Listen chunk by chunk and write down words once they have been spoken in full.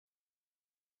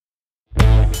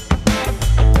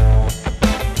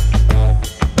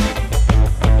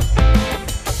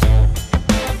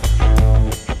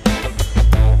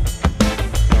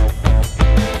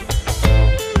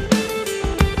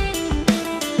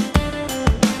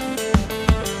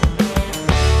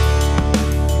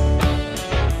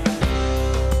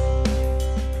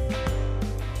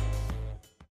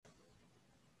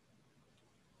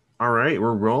right,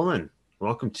 we're rolling.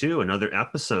 Welcome to another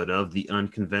episode of The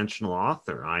Unconventional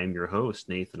Author. I am your host,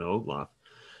 Nathan Ogloff.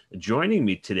 Joining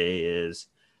me today is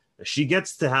she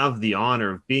gets to have the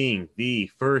honor of being the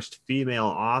first female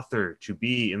author to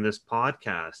be in this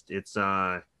podcast. It's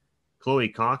Chloe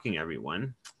Cocking,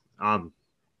 everyone. Um,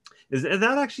 is that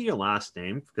actually your last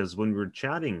name? Because when we were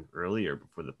chatting earlier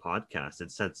before the podcast,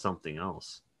 it said something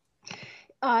else.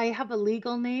 I have a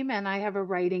legal name and I have a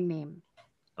writing name.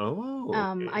 Oh,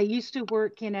 I okay. used to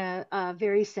work in a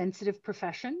very sensitive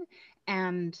profession,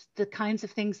 and the kinds of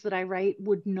things that I write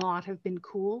would not have been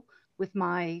cool with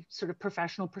my sort of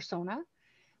professional persona.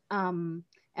 And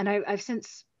I've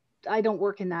since I don't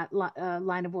work in that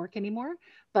line of work anymore,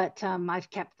 but I've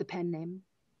kept the pen name.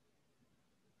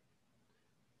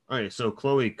 All right, so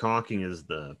Chloe Cocking is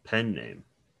the pen name.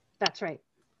 That's right.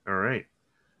 All right.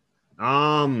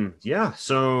 Yeah,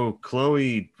 so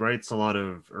Chloe writes a lot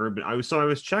of urban. I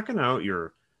was checking out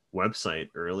your website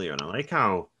earlier, and I like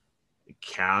how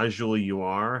casual you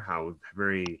are, how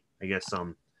very, I guess,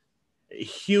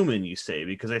 human you say,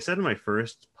 because I said in my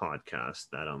first podcast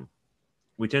that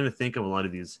we tend to think of a lot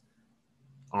of these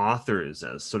authors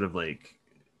as sort of like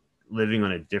living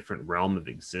on a different realm of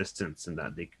existence, and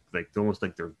that they like almost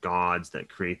like they're gods that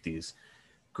create these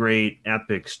great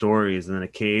epic stories, and then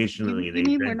occasionally You they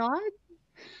mean we're then not?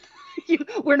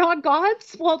 We're not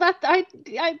gods? Well, I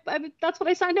that's what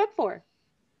I signed up for.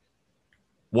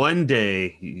 one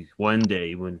day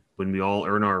when we all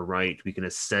earn our right, we can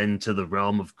ascend to the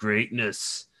realm of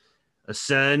greatness.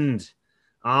 Ascend.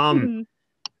 Um,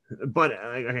 but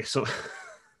okay, so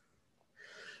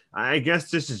I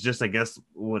guess this is just, I guess,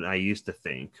 what I used to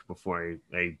think before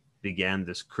I began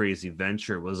this crazy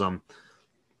venture was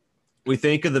we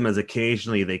think of them as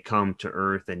occasionally they come to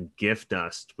Earth and gift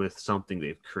us with something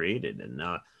they've created, and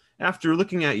after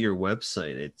looking at your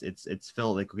website, it's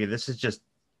felt like, okay, this is just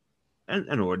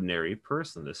an ordinary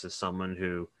person. This is someone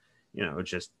who,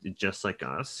 just like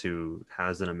us, who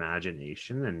has an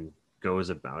imagination and goes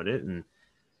about it and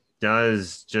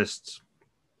does just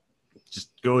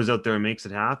goes out there and makes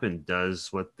it happen,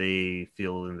 does what they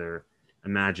feel in their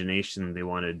imagination they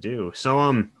want to do.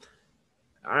 So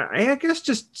I guess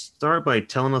just start by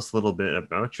telling us a little bit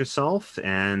about yourself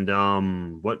and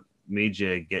what made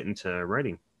you get into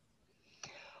writing.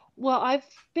 Well, I've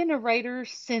been a writer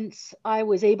since I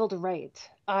was able to write.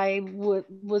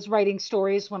 Was writing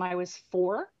stories when I was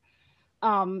four.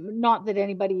 Not that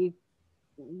anybody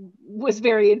was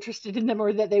very interested in them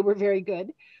or that they were very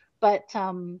good, but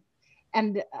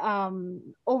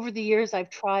over the years, I've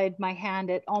tried my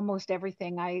hand at almost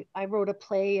everything. I wrote a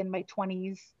play in my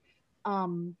 20s.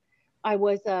 Um, I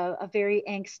was a very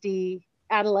angsty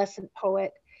adolescent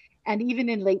poet. And even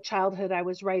in late childhood, I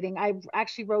was writing. I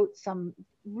actually wrote some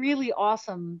really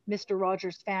awesome Mr.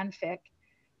 Rogers fanfic.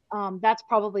 That's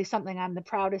probably something I'm the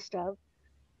proudest of.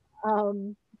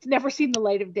 It's never seen the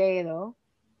light of day, though.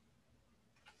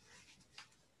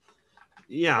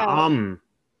 Yeah.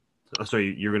 Uh,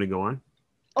 Sorry, you're gonna go on.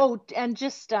 oh, and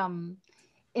just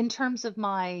in terms of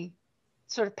my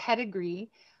sort of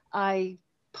pedigree, I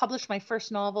published my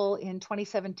first novel in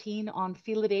 2017 on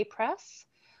Felidae Press,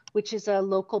 which is a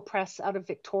local press out of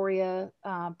Victoria,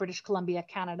 British Columbia,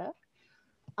 Canada.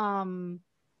 Um,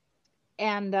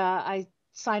 and I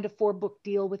signed a 4 book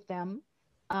deal with them.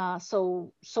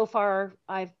 So far,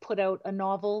 I've put out a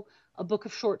novel, a book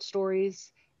of short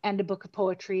stories, and a book of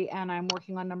poetry, and I'm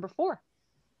working on number 4.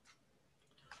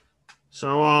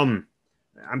 So I'm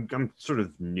sort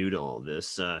of new to all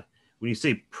this. When you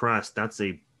say press, that's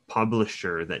a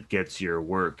publisher that gets your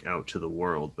work out to the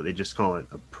world, but they just call it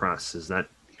a press. Is that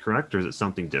correct, or is it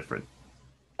something different?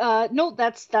 No,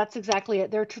 that's exactly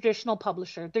it. They're a traditional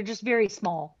publisher. They're just very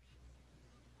small.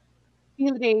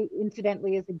 Felidae,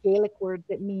 incidentally, is a Gaelic word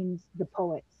that means the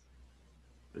poets.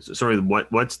 Sorry,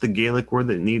 what's the Gaelic word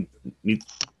that need?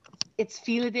 It's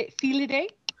Felidae,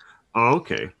 Oh,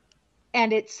 okay,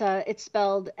 and it's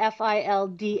spelled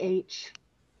Fildh,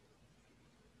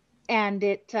 and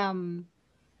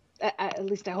at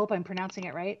least I hope I'm pronouncing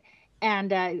it right.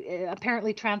 And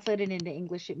apparently, translated into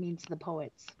English, it means the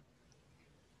poets.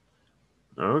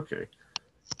 okay.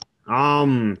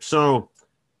 So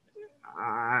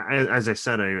as I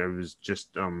said, I was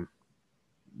just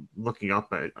looking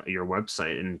up at your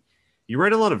website, and you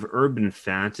write a lot of urban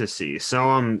fantasy. So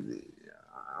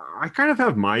I kind of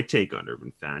have my take on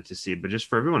urban fantasy, but just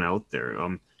for everyone out there,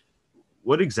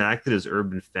 what exactly does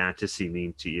urban fantasy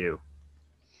mean to you?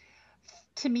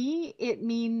 To me, it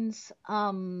means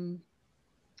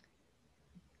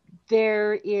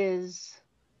there is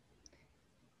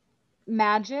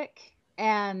magic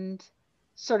and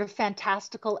sort of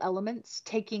fantastical elements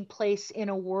taking place in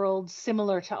a world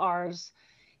similar to ours,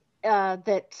 that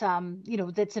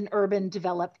that's an urban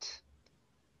developed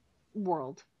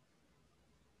world,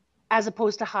 as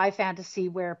opposed to high fantasy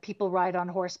where people ride on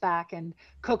horseback and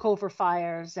cook over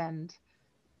fires and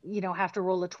have to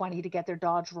roll a 20 to get their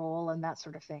dodge roll and that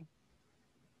sort of thing.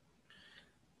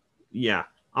 Yeah.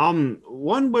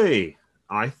 One way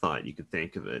I thought you could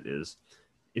think of it is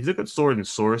if you look at sword and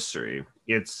sorcery,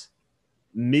 it's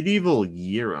medieval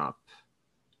Europe,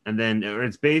 and then or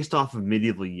it's based off of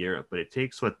medieval Europe, but it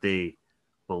takes what they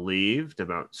believed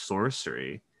about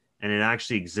sorcery and it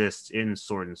actually exists in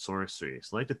sword and sorcery.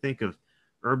 So I like to think of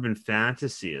urban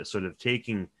fantasy as sort of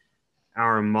taking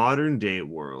our modern day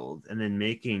world and then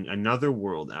making another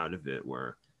world out of it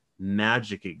where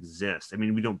magic exists. I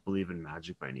mean, we don't believe in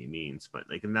magic by any means, but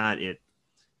like in that it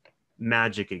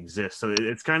magic exists. So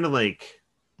it's kind of like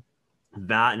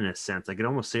that in a sense. I could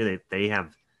almost say that they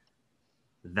have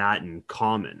that in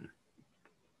common.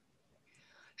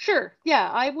 Sure. Yeah,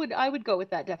 I would go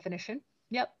with that definition.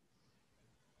 Yep.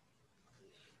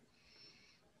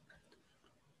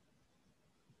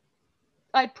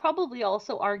 I'd probably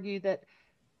also argue that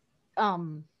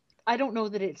um I don't know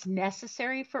that it's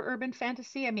necessary for urban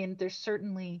fantasy. I mean, there's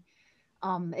certainly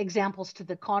examples to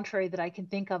the contrary that I can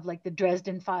think of, like the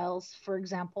Dresden Files, for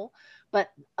example.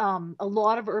 But a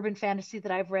lot of urban fantasy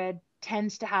that I've read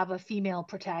tends to have a female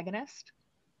protagonist,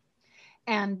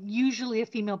 and usually a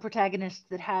female protagonist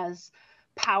that has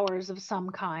powers of some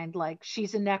kind, like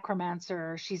she's a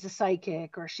necromancer, or she's a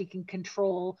psychic, or she can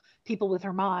control people with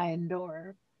her mind,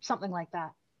 or something like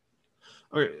that.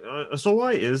 Okay, so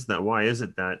why is that? Why is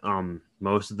it that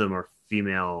most of them are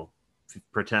female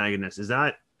protagonists? Is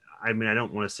that, I mean, I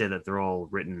don't want to say that they're all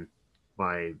written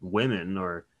by women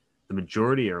or the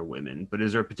majority are women, but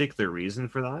is there a particular reason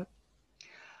for that?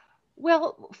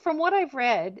 Well, from what I've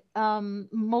read,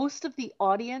 most of the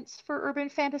audience for urban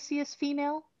fantasy is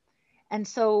female. And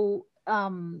so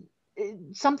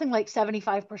something like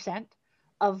 75%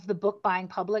 of the book buying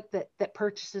public that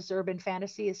purchases urban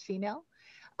fantasy is female.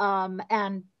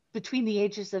 And between the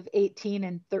ages of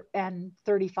 18 and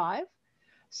 35.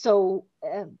 So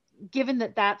given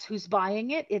that that's who's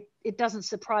buying it, it doesn't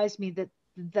surprise me that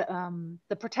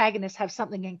the protagonists have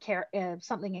something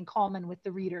in common with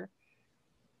the reader.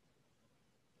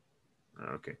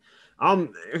 Okay.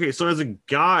 Okay, so as a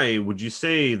guy, would you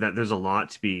say that there's a lot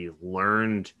to be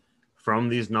learned from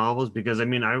these novels? Because I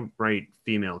mean, I write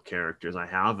female characters, I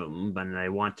have them, but I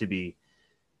want to be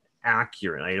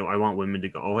accurate. I want women to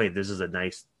go, oh, hey, this is a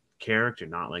nice character,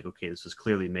 not like, okay, this was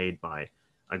clearly made by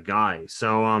a guy.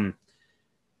 So,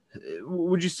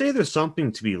 would you say there's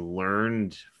something to be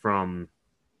learned from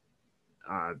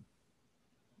uh,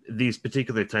 these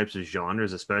particular types of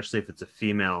genres, especially if it's a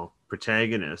female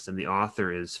protagonist and the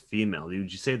author is female?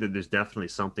 Would you say that there's definitely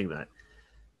something that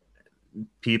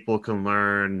people can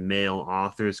learn, male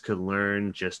authors could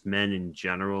learn, just men in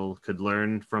general could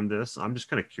learn from this? I'm just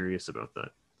kind of curious about that.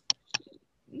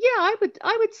 Yeah,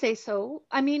 I would say so.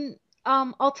 I mean,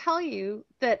 I'll tell you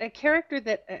that a character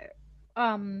that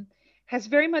has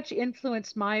very much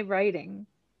influenced my writing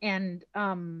and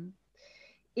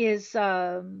is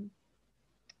Anita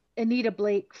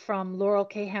Blake from Laurel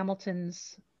K.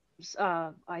 Hamilton's.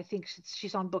 I think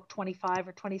she's on book 25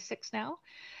 or 26 now.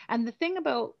 And the thing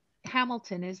about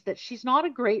Hamilton is that she's not a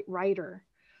great writer,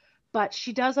 but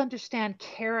she does understand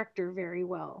character very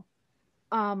well.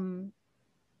 Um,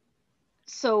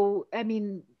 so, I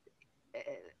mean,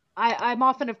 I'm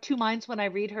often of two minds when I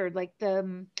read her. Like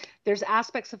there's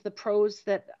aspects of the prose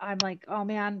that I'm like, oh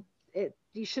man,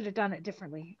 you should have done it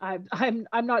differently. I'm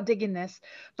not digging this.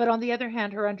 But on the other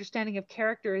hand, her understanding of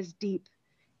character is deep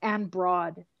and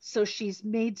broad. So she's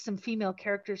made some female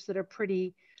characters that are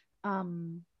pretty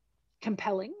um,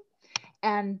 compelling,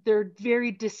 and they're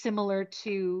very dissimilar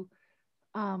to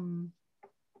um,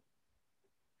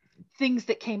 things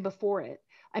that came before it.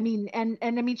 I mean, and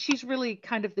I mean, she's really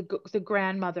kind of the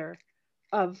grandmother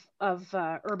of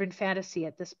urban fantasy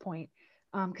at this point,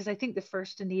 because I think the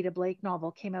first Anita Blake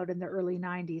novel came out in the early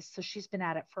 '90s, so she's been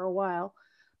at it for a while.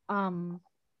 Um,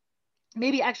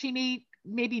 maybe actually,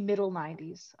 maybe middle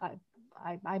 '90s.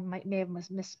 I may have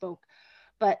misspoke,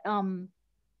 but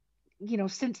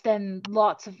since then,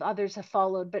 lots of others have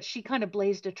followed, but she kind of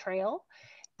blazed a trail,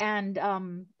 and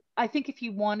I think if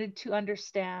you wanted to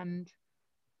understand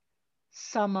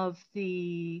some of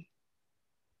the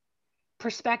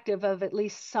perspective of at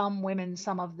least some women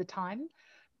some of the time,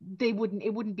 it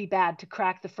wouldn't be bad to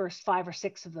crack the first five or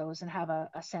six of those and have a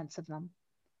sense of them.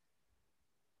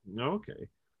 Okay.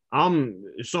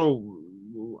 So,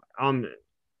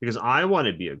 because I want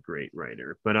to be a great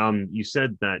writer. But you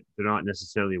said that they're not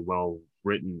necessarily well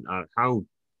written. How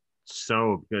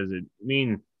so? Because I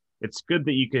mean, it's good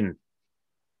that you can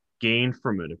gain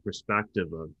from it a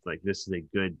perspective of like this is a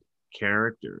good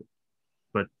character,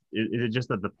 but is it just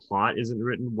that the plot isn't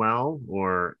written well,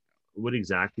 or what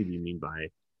exactly do you mean by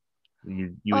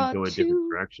you would go a different Two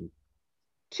direction?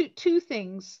 two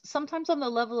things. Sometimes on the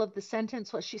level of the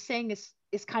sentence, what she's saying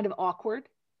is kind of awkward.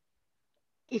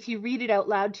 If you read it out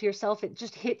loud to yourself, it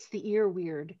just hits the ear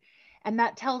weird. And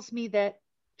that tells me that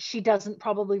she doesn't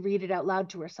probably read it out loud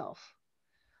to herself.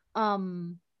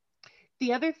 Um,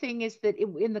 the other thing is that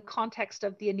in the context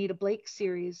of the Anita Blake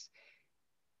series,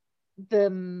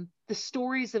 the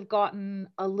stories have gotten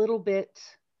a little bit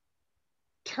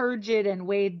turgid and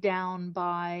weighed down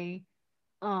by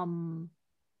um,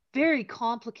 very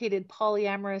complicated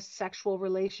polyamorous sexual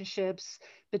relationships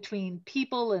between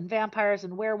people and vampires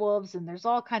and werewolves, and there's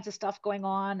all kinds of stuff going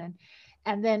on.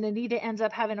 And then Anita ends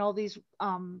up having all these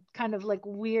kind of like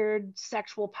weird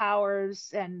sexual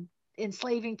powers and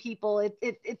enslaving people.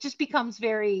 It just becomes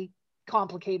very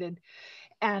complicated.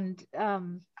 And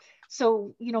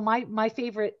so, you know, my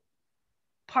favorite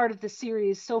part of the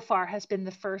series so far has been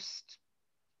the first,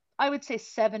 I would say,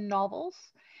 7 novels,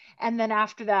 and then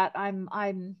after that,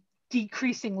 I'm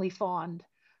decreasingly fond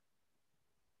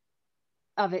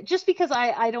of it, just because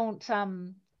I don't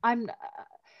I'm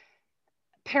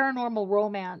paranormal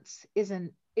romance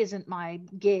isn't my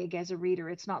gig as a reader.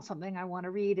 It's not something I want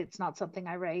to read. It's not something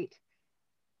I write.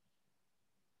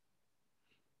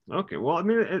 Okay, well, I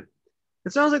mean,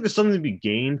 it sounds like there's something to be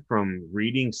gained from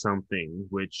reading something,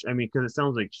 which I mean, because it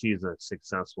sounds like she's a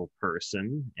successful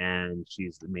person and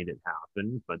she's made it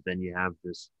happen, but then you have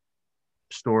this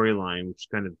storyline which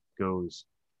kind of goes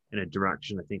in a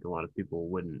direction I think a lot of people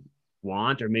wouldn't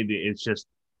want, or maybe it's just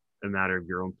a matter of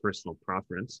your own personal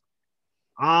preference.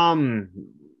 Um,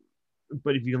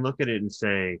 but if you can look at it and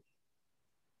say,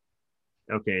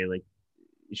 okay, like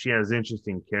she has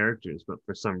interesting characters, but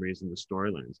for some reason the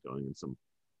storyline is going in some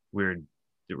weird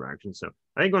direction. So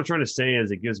I think what I'm trying to say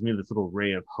is it gives me this little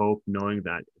ray of hope, knowing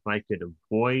that if I could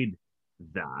avoid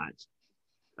that,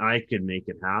 I could make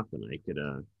it happen.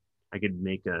 I could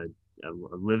make a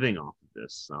living off of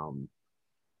this.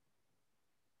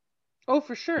 Oh,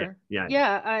 for Yeah, sure. yeah.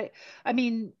 Yeah, I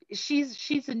mean,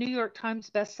 she's a New York Times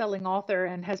best-selling author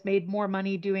and has made more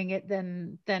money doing it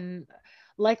than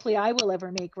likely I will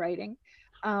ever make writing.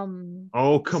 Um,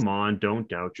 Oh, come on! Don't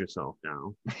doubt yourself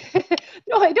now.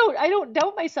 no, I don't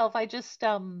doubt myself. I just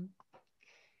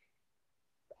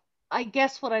I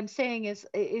guess what I'm saying is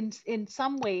in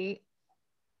some way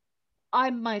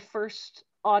I'm my first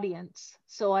audience.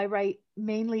 So I write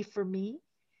mainly for me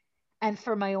and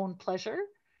for my own pleasure.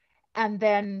 And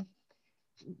then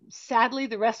sadly,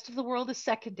 the rest of the world is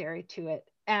secondary to it.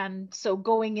 And so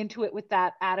going into it with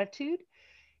that attitude,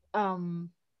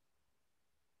 um,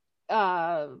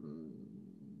 uh,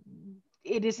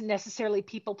 it isn't necessarily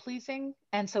people pleasing.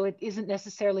 And so it isn't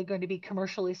necessarily going to be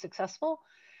commercially successful,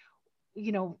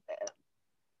 you know,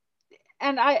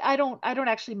 and I don't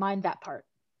actually mind that part.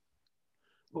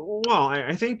 Well,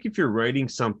 I think if you're writing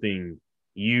something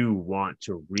you want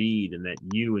to read and that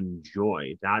you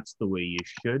enjoy, that's the way you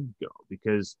should go.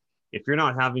 Because if you're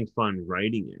not having fun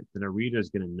writing it, then a reader is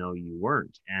going to know you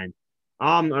weren't. And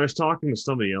I was talking to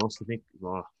somebody else. I think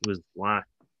well, it was last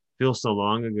feels so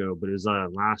long ago, but it was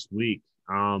last week.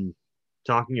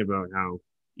 Talking about how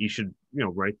you should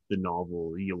write the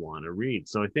novel you want to read.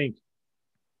 So I think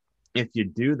if you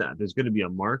do that, there's going to be a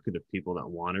market of people that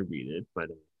want to read it, but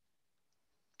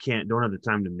don't have the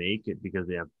time to make it because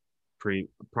they have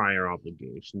prior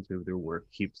obligations. Maybe their work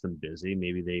keeps them busy.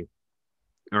 Maybe they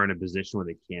are in a position where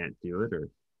they can't do it or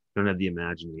don't have the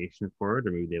imagination for it,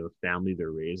 or maybe they have a family they're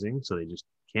raising, so they just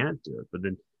can't do it. But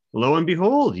then lo and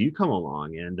behold, you come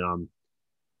along and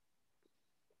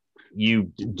you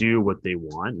do what they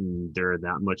want, and they're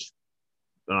that much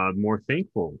more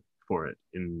thankful for it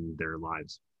in their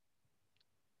lives.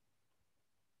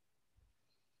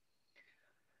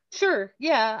 Sure.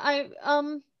 Yeah.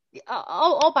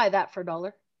 I'll buy that for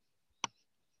 $1.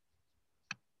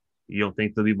 You don't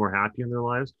think they'll be more happy in their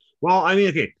lives? Well, I mean,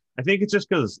 okay, I think it's just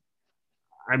because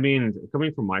I mean,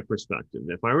 coming from my perspective,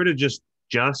 if I were to just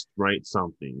write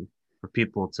something for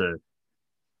people to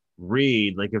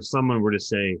read, like if someone were to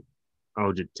say,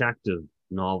 "Oh, detective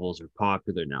novels are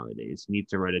popular nowadays. You need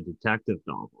to write a detective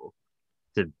novel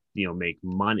to make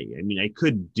money." I mean, I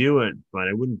could do it, but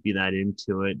I wouldn't be that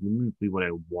into it. It wouldn't be what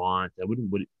I want. It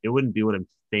wouldn't be what I'm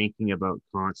thinking about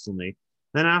constantly.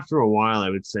 Then after a while, I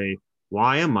would say,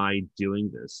 "Why am I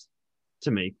doing this?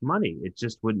 to make money. It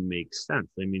just wouldn't make sense.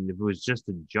 I mean, if it was just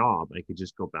a job, I could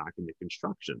just go back into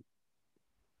construction.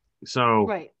 So,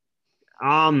 Right.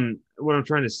 what I'm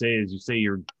trying to say is, you say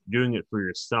you're doing it for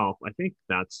yourself. I think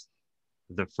that's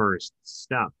the first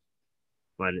step,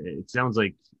 but it sounds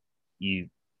like you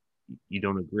you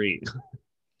don't agree.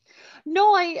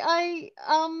 No, I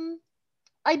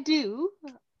do.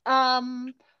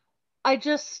 Um, I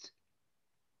just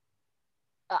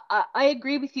I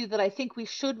agree with you that I think we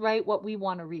should write what we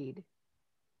want to read.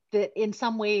 That in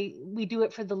some way we do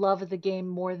it for the love of the game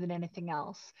more than anything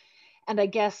else. And I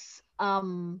guess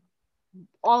all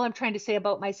I'm trying to say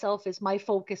about myself is my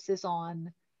focus is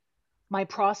on my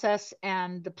process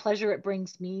and the pleasure it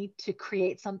brings me to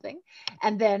create something.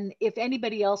 And then if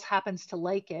anybody else happens to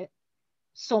like it,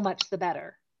 so much the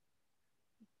better.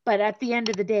 But at the end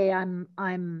of the day, I'm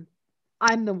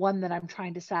the one that I'm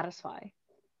trying to satisfy.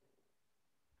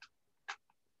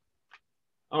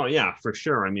 Oh yeah, for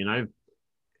sure. I mean, I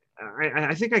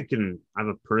think I can have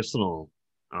a personal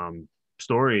um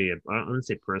story. I wouldn't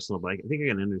say personal, but I think I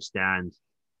can understand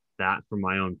that from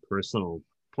my own personal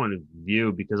point of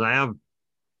view, because I have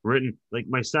written like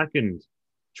my second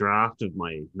draft of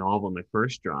my novel, my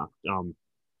first draft.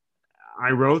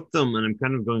 I wrote them, and I'm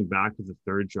kind of going back to the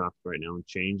third draft right now and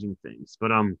changing things.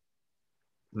 But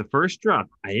the first draft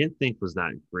I didn't think was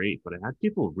that great, but I had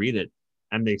people read it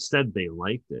and they said they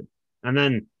liked it. And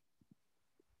then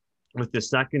with the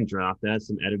second draft, I had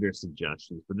some editor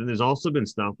suggestions, but then there's also been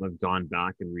stuff I've gone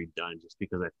back and redone just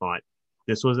because I thought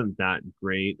this wasn't that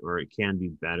great, or it can be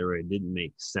better. It didn't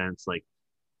make sense. Like,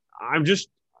 I'm just,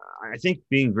 I think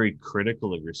being very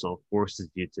critical of yourself forces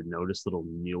you to notice little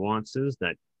nuances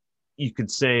that you could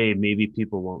say maybe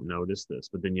people won't notice this,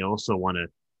 but then you also want to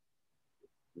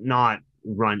not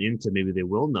run into maybe they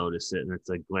will notice it and it's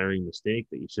a glaring mistake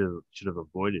that you should have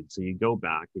avoided. So you go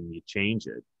back and you change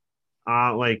it.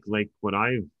 Like what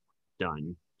I've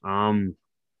done.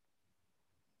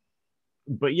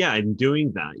 But yeah, in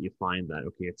doing that, you find that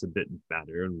okay, it's a bit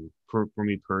better. And for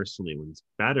me personally, when it's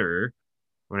better,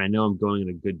 when I know I'm going in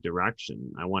a good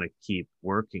direction, I want to keep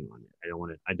working on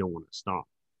it. I don't want to stop.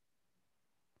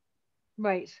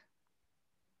 Right.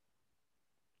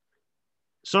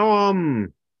 So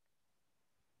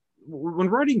when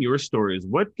writing your stories,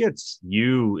 what gets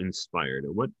you inspired?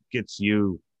 Or what gets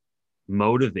you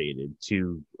motivated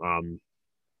to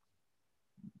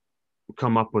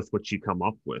come up with what you come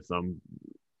up with?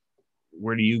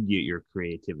 Where do you get your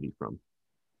creativity from?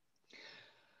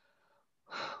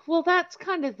 Well, that's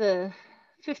kind of the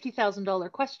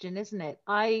 $50,000 question, isn't it?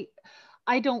 I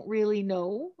don't really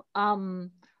know.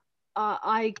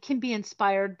 I can be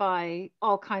inspired by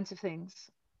all kinds of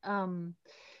things. Um,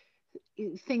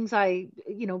 Things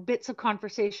bits of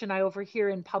conversation I overhear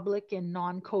in public in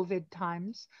non-COVID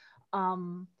times,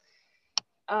 um,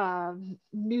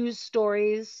 news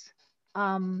stories.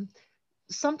 Um,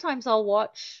 Sometimes I'll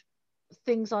watch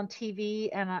things on TV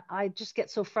and I just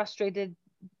get so frustrated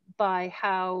by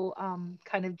how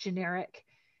kind of generic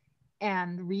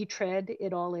and retread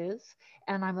it all is.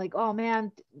 And I'm like, oh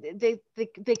man, they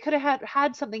could have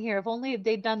had something here if only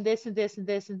they'd done this and this and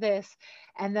this and this.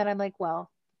 And then I'm like,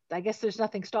 well, I guess there's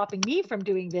nothing stopping me from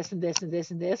doing this and this and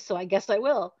this and this, so I guess I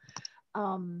will.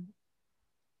 um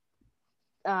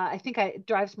I think it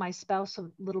drives my spouse a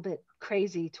little bit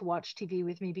crazy to watch TV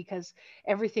with me because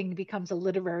everything becomes a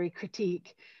literary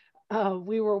critique.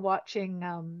 We were watching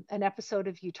an episode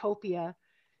of Utopia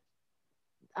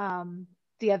um,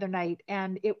 the other night,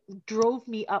 and it drove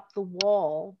me up the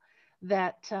wall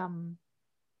that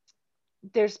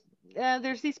there's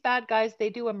there's these bad guys. They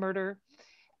do a murder,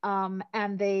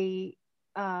 and they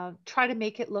try to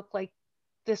make it look like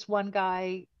this one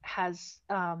guy has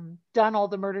done all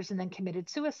the murders and then committed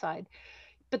suicide.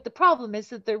 But the problem is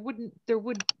that there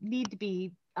would need to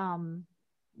be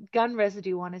gun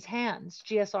residue on his hands,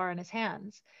 GSR on his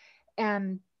hands,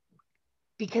 and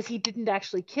because he didn't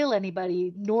actually kill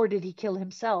anybody, nor did he kill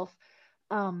himself.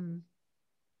 Um,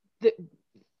 the,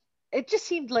 it just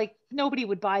seemed like nobody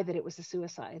would buy that it was a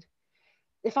suicide.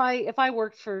 If I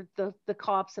worked for the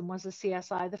cops and was a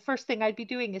CSI, the first thing I'd be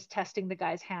doing is testing the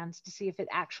guy's hands to see if it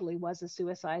actually was a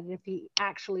suicide and if he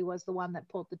actually was the one that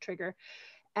pulled the trigger.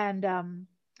 And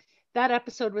that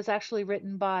episode was actually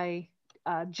written by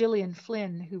Gillian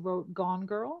Flynn, who wrote Gone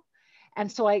Girl.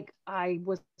 And so I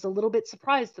was a little bit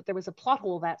surprised that there was a plot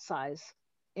hole that size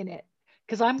in it,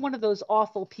 because I'm one of those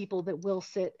awful people that will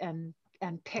sit and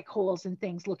pick holes in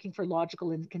things looking for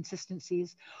logical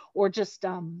inconsistencies, or just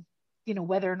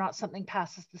whether or not something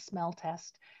passes the smell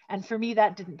test. And for me,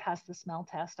 that didn't pass the smell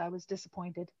test. I was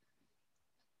disappointed.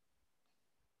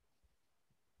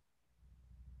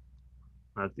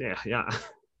 Yeah, yeah.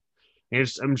 I'm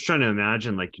just trying to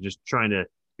imagine, like, you're just trying to,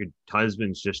 your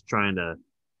husband's just trying to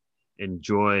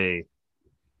enjoy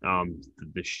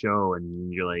the show,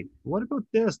 and you're like, what about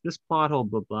this plot hole,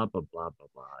 blah blah blah blah blah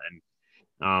blah,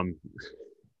 and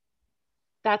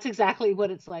That's exactly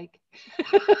what it's like.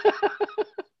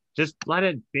 just let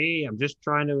it be. I'm just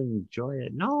trying to enjoy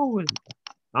it. No,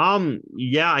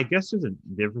 yeah, I guess there's a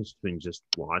difference between just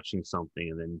watching something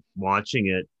and then watching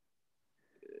it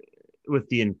with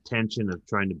the intention of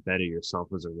trying to better yourself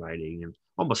as a writing and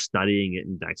almost studying it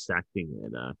and dissecting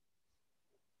it.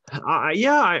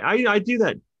 Yeah, I do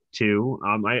that too.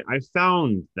 I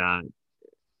found that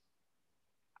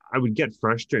I would get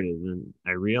frustrated, and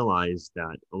I realized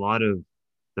that a lot of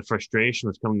the frustration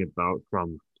was coming about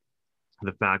from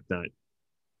the fact that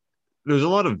there's a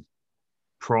lot of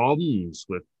problems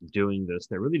with doing this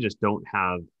that really just don't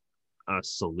have a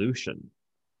solution.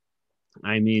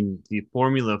 I mean, the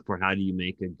formula for how do you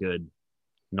make a good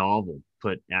novel,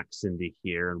 put X into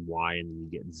here and Y and you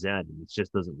get Z, and it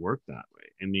just doesn't work that way.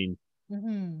 I mean,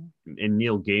 Hmm. in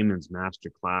Neil Gaiman's master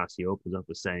class, he opens up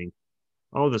with saying,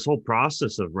 oh, this whole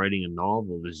process of writing a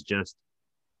novel is just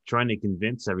trying to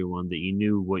convince everyone that you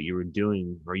knew what you were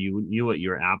doing, or you knew what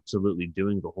you're absolutely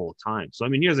doing the whole time. So, I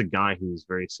mean, here's a guy who's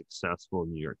very successful,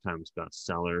 New York Times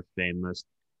bestseller, famous,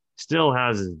 still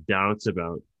has his doubts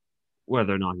about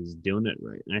whether or not he's doing it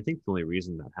right. And I think the only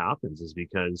reason that happens is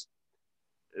because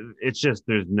it's just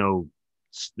there's no,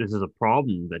 this is a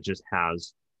problem that just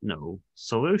has no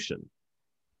solution.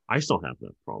 I still have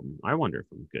that problem. I wonder if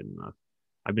I'm good enough.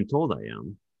 I've been told I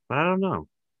am, but I don't know.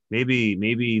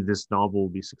 Maybe this novel will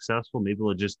be successful. Maybe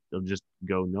it'll just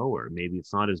go nowhere. Maybe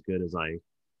it's not as good as I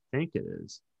think it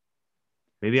is.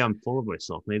 Maybe I'm full of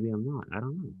myself. Maybe I'm not. I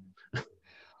don't know.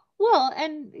 Well,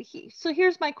 and so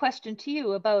here's my question to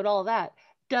you about all that.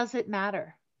 Does it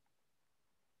matter?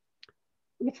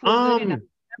 If we're good enough, Um,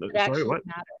 does it sorry, actually what?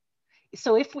 matter?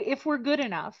 So if we're good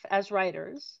enough as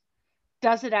writers,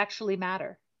 does it actually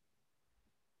matter?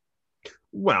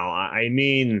 Well, I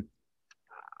mean,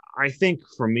 I think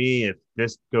for me, if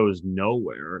this goes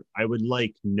nowhere, I would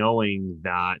like knowing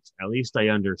that at least I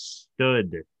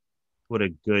understood what a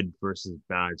good versus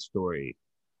bad story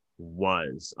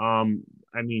was.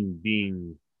 I mean,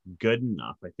 being good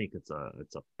enough, I think it's a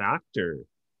factor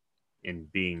in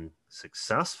being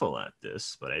successful at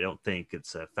this, but I don't think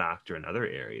it's a factor in other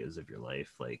areas of your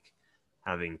life, like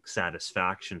having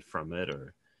satisfaction from it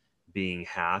or being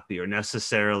happy or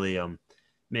necessarily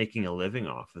making a living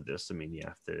off of this. I mean, you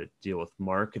have to deal with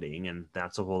marketing, and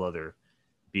that's a whole other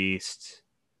beast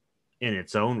in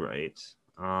its own right.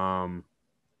 Um,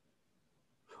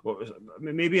 well,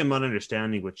 maybe I'm not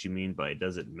understanding what you mean by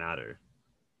does it matter?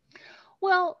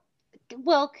 Well,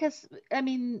 because I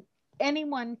mean,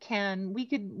 anyone can. We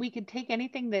could take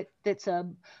anything that's a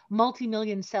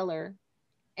multi-million seller,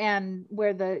 and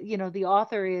where the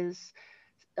author is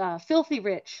filthy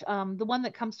rich. The one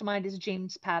that comes to mind is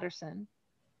James Patterson.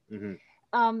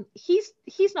 Mm-hmm.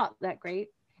 He's not that great.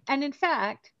 And in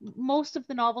fact, most of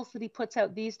the novels that he puts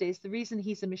out these days, the reason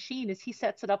he's a machine is he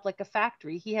sets it up like a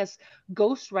factory. He has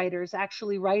ghostwriters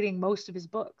actually writing most of his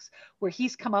books, where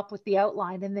he's come up with the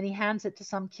outline and then he hands it to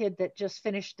some kid that just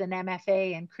finished an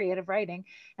MFA in creative writing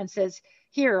and says,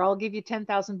 "Here, I'll give you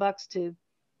 $10,000 to,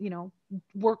 you know,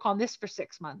 work on this for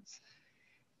 6 months."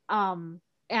 Um,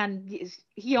 and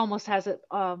he almost has it,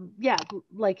 yeah,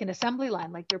 like an assembly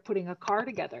line, like they're putting a car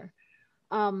together.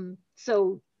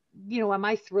 So, am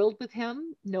I thrilled with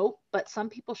him? Nope. But some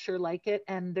people sure like it,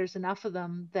 and there's enough of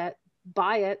them that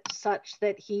buy it such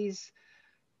that he's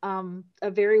a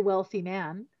very wealthy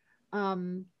man.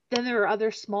 Then there are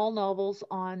other small novels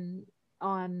on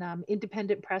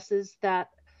independent presses that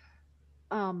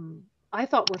I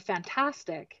thought were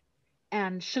fantastic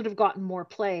and should have gotten more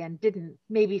play and didn't,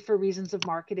 maybe for reasons of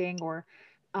marketing or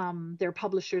their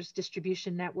publisher's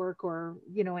distribution network or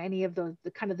any of the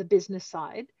kind of the business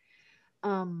side.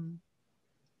 um,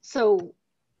 so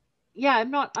yeah,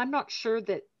 I'm not sure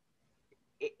that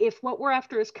if what we're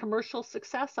after is commercial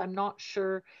success, I'm not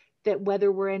sure that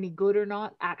whether we're any good or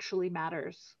not actually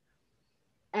matters.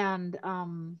 And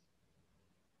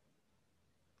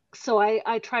so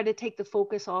I try to take the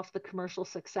focus off the commercial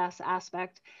success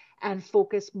aspect and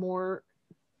focus more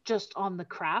just on the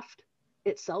craft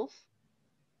itself.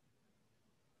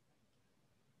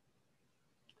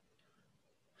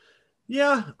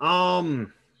 Yeah.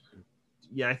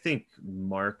 Yeah, I think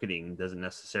marketing doesn't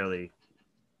necessarily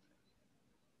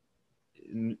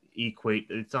equate.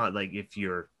 It's not like if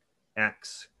you're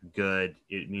X good,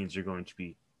 it means you're going to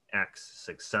be X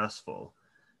successful.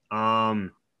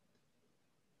 Um,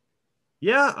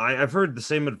 Yeah, I've heard the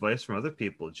same advice from other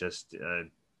people. Just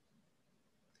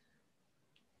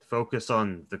focus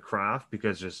on the craft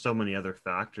because there's so many other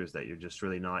factors that you're just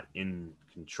really not in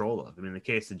control of. I mean, in the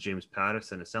case of James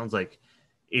Patterson, it sounds like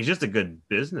he's just a good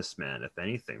businessman, if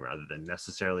anything, rather than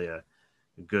necessarily a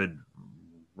good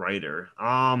writer.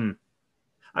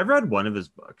 I've read one of his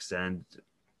books, and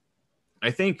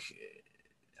I think,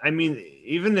 I mean,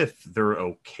 even if they're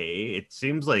okay, it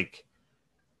seems like,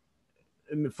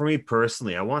 for me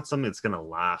personally, I want something that's gonna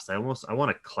last. I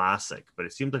want a classic, but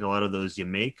it seems like a lot of those, you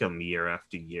make them year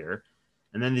after year,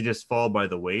 and then they just fall by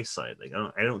the wayside. Like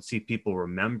I don't see people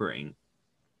remembering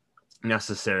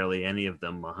necessarily any of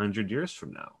them 100 years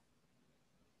from now.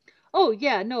 Oh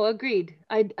yeah, no, agreed.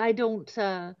 I don't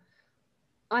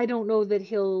know that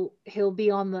he'll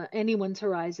be on the anyone's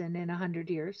horizon in 100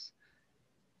 years.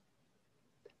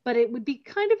 But it would be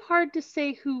kind of hard to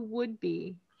say who would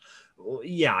be. Well,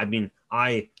 yeah, I mean,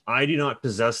 I do not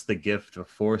possess the gift of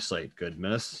foresight, good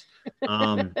miss.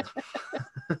 Um,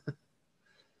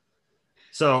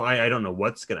 so I don't know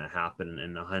what's gonna happen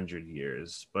in 100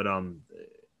 years, but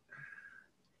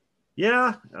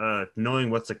yeah, knowing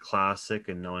what's a classic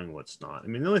and knowing what's not. I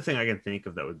mean, the only thing I can think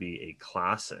of that would be a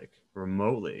classic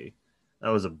remotely, that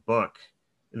was a book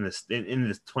in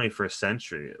the 21st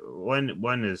century.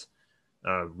 One is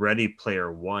Ready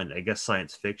Player One, I guess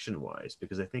science fiction wise,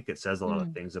 because I think it says a lot of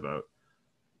Mm. things about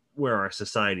where our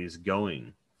society is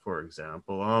going. For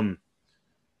example,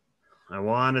 I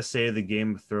want to say the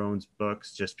Game of Thrones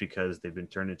books just because they've been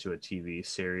turned into a TV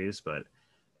series, but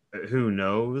who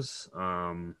knows?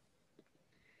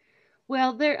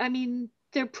 Well, I mean,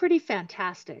 they're pretty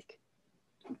fantastic.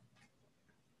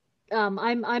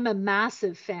 I'm a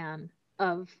massive fan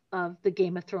of the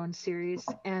Game of Thrones series,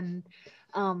 and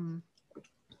um,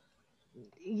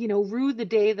 rue the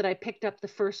day that I picked up the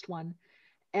first one,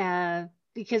 uh,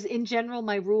 because in general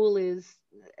my rule is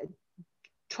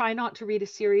try not to read a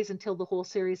series until the whole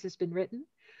series has been written.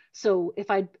 So if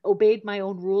I obeyed my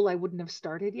own rule, I wouldn't have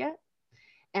started yet.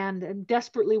 And I'm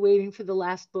desperately waiting for the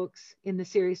last books in the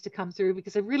series to come through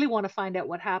because I really want to find out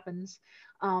what happens.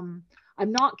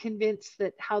 I'm not convinced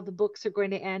that how the books are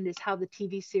going to end is how the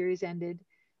TV series ended,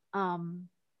 um,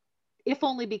 if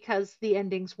only because the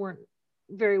endings weren't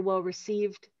very well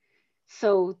received.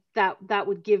 So that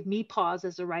would give me pause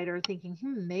as a writer, thinking,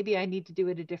 maybe I need to do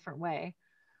it a different way.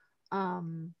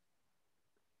 Um,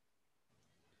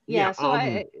 Yeah. yeah. So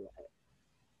I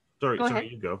Sorry, go sorry, ahead.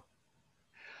 you go.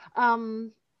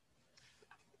 Um,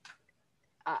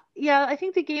 yeah, I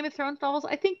think the Game of Thrones novels.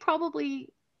 I think probably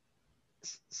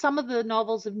some of the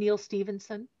novels of Neil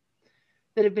Stevenson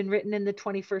that have been written in the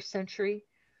 21st century.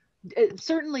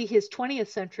 Certainly his 20th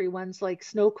century ones like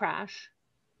Snow Crash.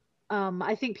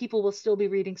 I think people will still be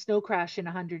reading Snow Crash in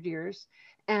 100 years.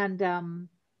 And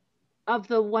of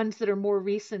the ones that are more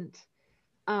recent,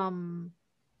 um,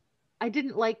 I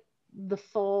didn't like The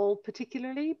Fall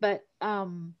particularly, but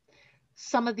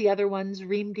some of the other ones,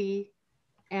 Reamdy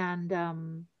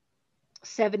and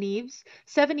Seven Eves.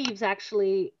 Seven Eves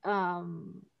actually,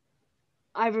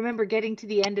 I remember getting to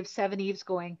the end of Seven Eves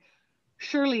going,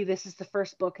 surely this is the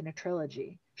first book in a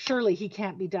trilogy. Surely he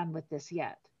can't be done with this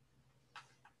yet.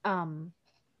 Um,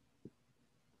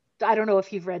 I don't know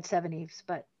if you've read Seven Eves,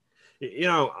 but You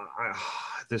know,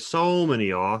 there's so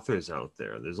many authors out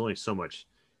there. There's only so much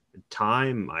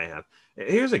time I have.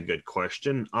 Here's a good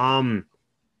question. Okay,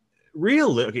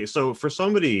 so for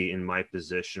somebody in my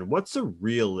position, what's a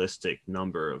realistic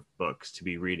number of books to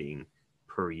be reading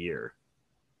per year?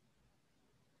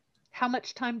 how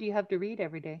much time do you have to read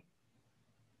every day?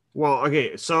 Well,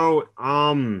 okay, so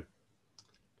on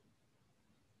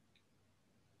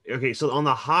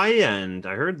the high end,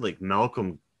 I heard like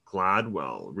Malcolm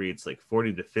Gladwell reads like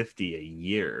 40 to 50 a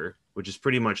year, which is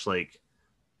pretty much like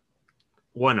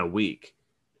one a week.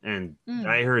 And Mm,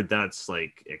 I heard that's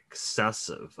like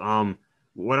excessive.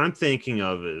 What I'm thinking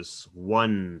of is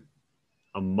one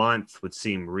a month would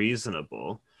seem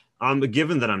reasonable.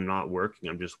 Given that I'm not working,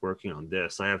 I'm just working on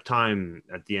this. I have time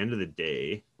at the end of the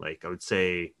day, like I would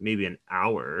say maybe an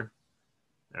hour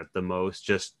at the most,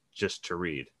 just to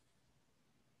read.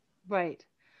 right.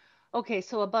 Okay,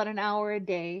 so about an hour a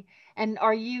day. And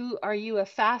are you a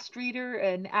fast reader,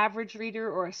 an average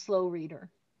reader, or a slow reader?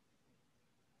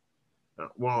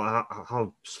 Well,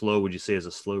 how slow would you say is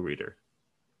a slow reader?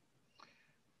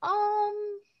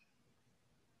 Um,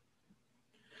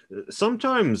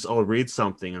 Sometimes I'll read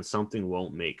something and something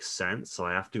won't make sense, so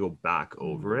I have to go back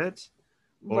over mm, it,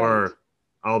 right. or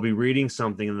I'll be reading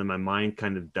something and then my mind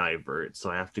kind of diverts,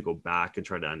 so I have to go back and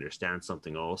try to understand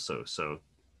something also. So,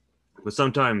 but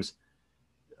sometimes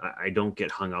I don't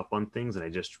get hung up on things and I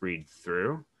just read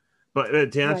through.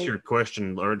 But to answer Right. your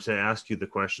question, or to ask you the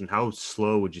question, how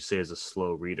slow would you say is a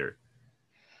slow reader?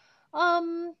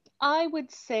 I would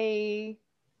say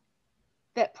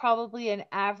that probably an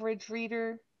average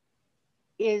reader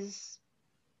is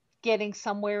getting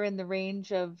somewhere in the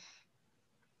range of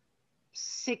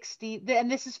 60,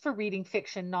 and this is for reading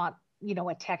fiction, not,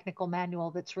 a technical manual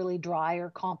that's really dry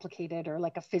or complicated or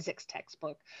like a physics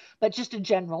textbook, but just a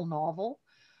general novel.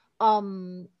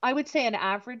 I would say an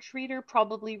average reader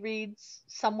probably reads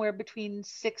somewhere between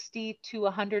 60 to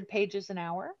 100 pages an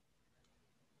hour.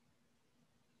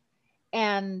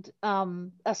 And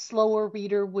a slower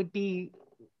reader would be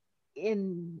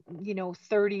in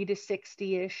 30 to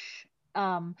 60-ish.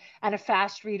 And a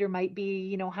fast reader might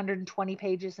be 120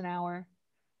 pages an hour,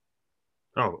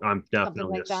 Oh, I'm something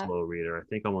definitely a like that. slow reader. I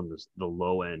think I'm on the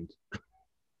low end.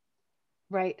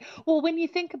 Right. Well, when you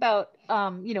think about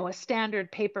a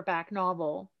standard paperback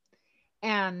novel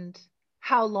and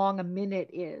how long a minute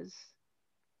is,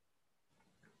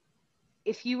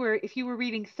 if you were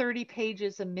reading 30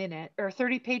 pages a minute or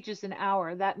 30 pages an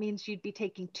hour, that means you'd be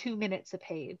taking 2 minutes a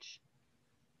page.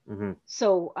 Hmm.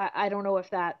 So I don't know if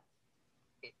that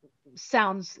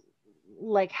sounds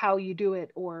like how you do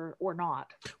it or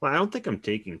not. Well, I don't think I'm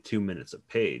taking 2 minutes a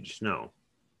page. No.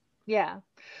 Yeah.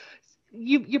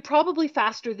 You're probably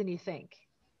faster than you think.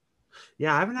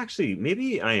 Yeah, I haven't actually.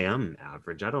 Maybe I am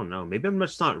average. I don't know. Maybe I'm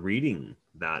just not reading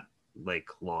that like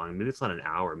long. Maybe it's not an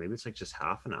hour. Maybe it's like just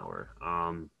half an hour.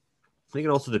 I think it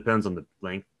also depends on the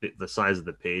length, the size of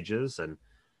the pages, and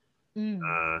Mm.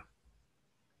 uh,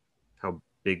 how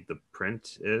big the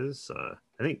print is. I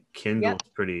think Kindle Yep.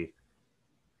 is pretty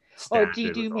Oh, do you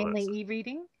standard do with all that mainly stuff.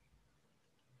 e-reading?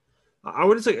 I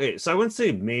wouldn't say so. I wouldn't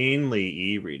say mainly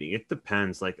e-reading. It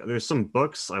depends. Like there's some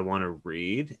books I want to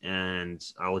read, and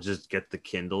I'll just get the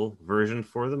Kindle version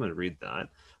for them and read that.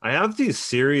 I have these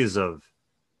series of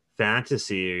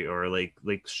fantasy or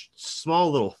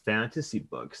small little fantasy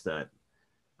books that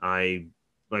I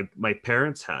my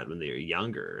parents had when they were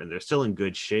younger, and they're still in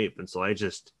good shape. And so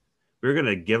we were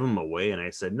gonna give them away, and I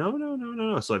said no, no, no,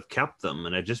 no, no. So I've kept them,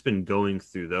 and I've just been going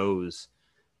through those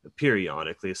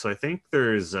periodically. So I think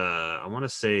there's I want to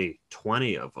say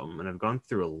 20 of them, and I've gone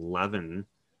through 11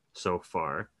 so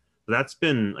far. But that's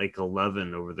been like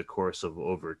 11 over the course of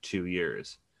over 2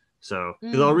 years. So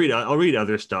because Mm. I'll read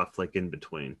other stuff like in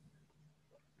between.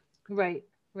 Right,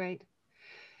 right.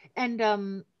 And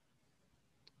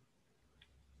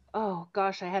oh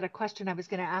gosh, I had a question I was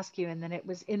going to ask you and then it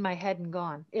was in my head and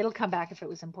gone. It'll come back if it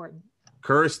was important.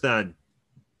 Curse that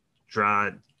draw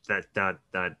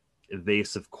that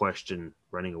evasive question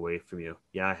running away from you.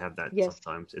 Yeah, I have that Yes.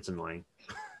 sometimes. It's annoying.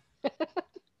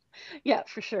 Yeah,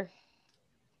 for sure.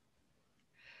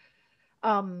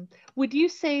 Would you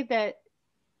say that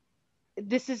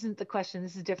this isn't the question,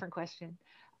 this is a different question.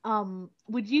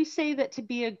 Would you say that to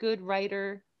be a good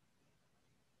writer,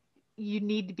 you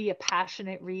need to be a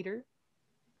passionate reader?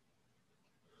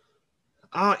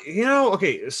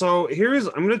 Okay, so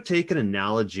I'm gonna take an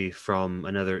analogy from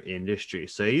another industry.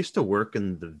 So I used to work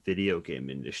in the video game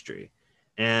industry,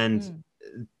 and Mm.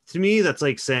 to me, that's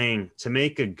like saying to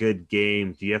make a good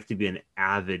game, do you have to be an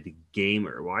avid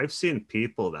gamer? Well, I've seen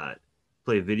people that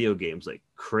play video games like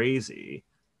crazy,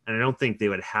 and I don't think they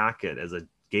would hack it as a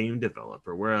game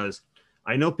developer. Whereas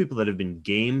I know people that have been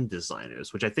game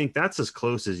designers, which I think that's as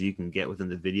close as you can get within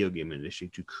the video game industry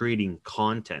to creating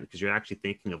content because you're actually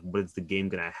thinking of what is the game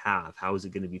going to have? How is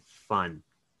it going to be fun?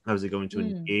 How is it going to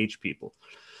Mm. engage people?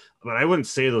 But I wouldn't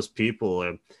say those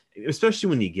people, especially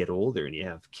when you get older and you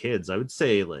have kids, I would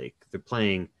say like they're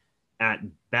playing at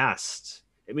best.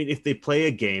 I mean, if they play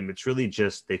a game, it's really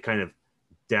just they kind of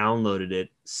downloaded it,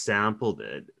 sampled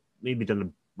it, maybe done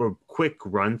a quick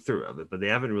run through of it, but they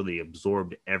haven't really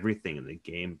absorbed everything in the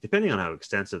game, depending on how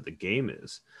extensive the game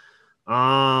is.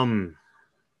 Um,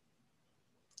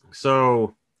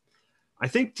 so I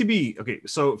think to be okay,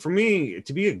 so for me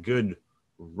to be a good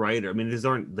writer, I mean these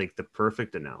aren't like the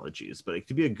perfect analogies, but like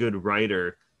to be a good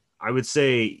writer, I would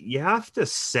say you have to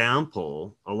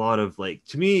sample a lot of like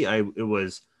to me I it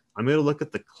was I'm going to look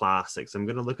at the classics. I'm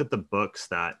going to look at the books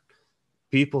that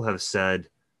people have said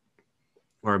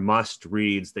are must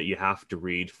reads that you have to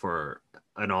read for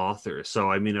an author.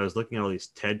 So I mean I was looking at all these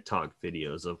TED Talk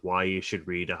videos of why you should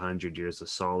read 100 Years of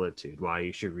Solitude, why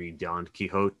you should read Don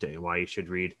Quixote, why you should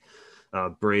read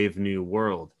Brave New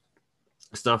World,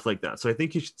 stuff like that. So I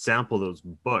think you should sample those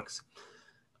books.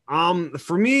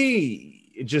 For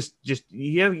me, just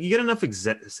you get enough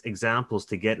examples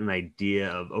to get an idea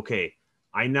of okay,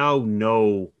 I now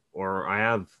know or I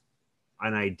have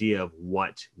an idea of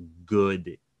what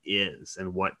good is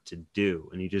and what to do,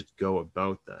 and you just go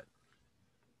about that.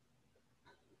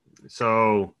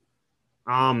 So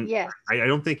Yes. I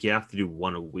don't think you have to do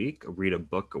one a week, read a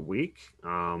book a week.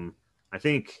 I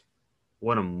think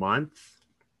one a month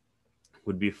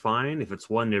would be fine. If it's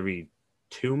one every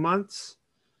 2 months,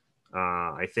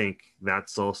 I think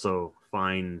that's also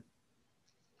fine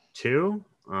too.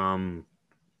 How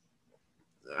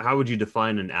would you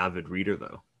define an avid reader,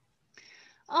 though?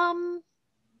 Um,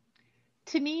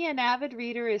 to me, an avid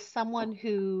reader is someone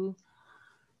who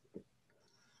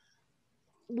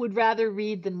would rather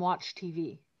read than watch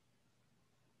TV.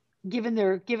 Given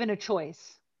a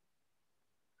choice,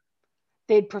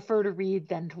 they'd prefer to read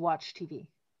than to watch TV.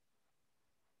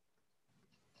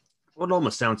 Well, it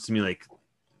almost sounds to me like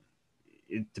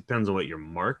it depends on what your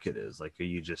market is. Like, are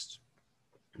you just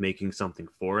making something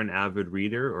for an avid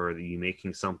reader, or are you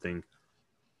making something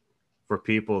for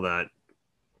people that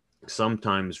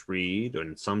sometimes read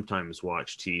and sometimes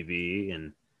watch TV?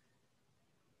 And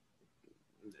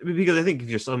because I think if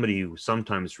you're somebody who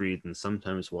sometimes reads and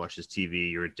sometimes watches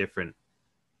TV, you're a different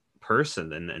person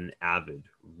than an avid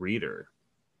reader.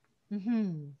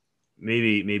 Mm-hmm.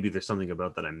 Maybe there's something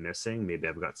about that I'm missing. Maybe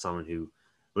I've got someone who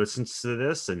listens to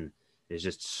this and is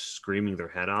just screaming their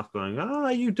head off, going, "Oh,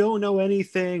 you don't know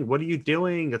anything. What are you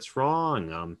doing? It's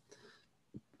wrong."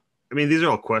 I mean, these are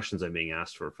all questions I'm being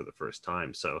asked for the first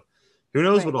time. So, who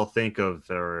knows what Right. I'll think of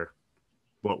or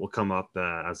what will come up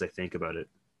as I think about it.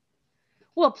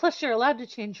 Well, plus you're allowed to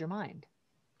change your mind,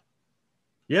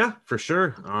 Yeah, for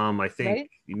sure. I think right?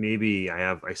 maybe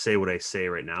I say what I say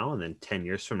right now, and then 10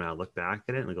 years from now, I look back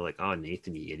at it and go like, "Oh,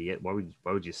 Nathan, you idiot! Why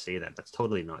would you say that? That's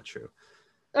totally not true."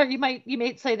 Or you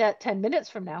might say that 10 minutes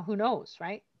from now, who knows,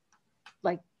 right?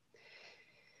 Like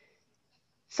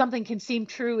something can seem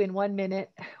true in 1 minute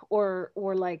or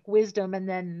like wisdom, and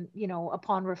then,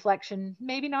 upon reflection,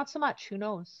 maybe not so much, who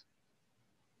knows.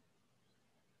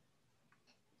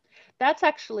 That's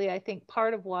actually, I think,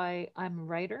 part of why I'm a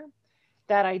writer.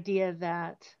 That idea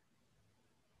that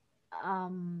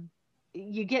um,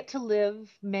 you get to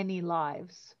live many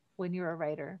lives when you're a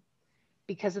writer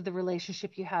because of the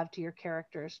relationship you have to your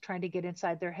characters, trying to get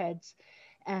inside their heads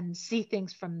and see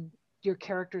things from your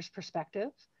character's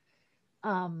perspective.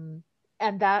 Um,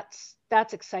 and that's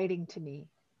exciting to me.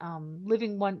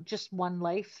 Living one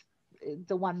life,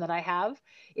 the one that I have,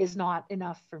 is not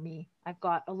enough for me. I've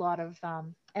got a lot of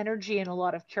energy and a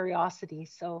lot of curiosity,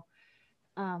 so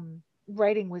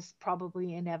writing was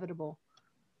probably inevitable.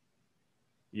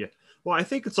 Yeah. Well, I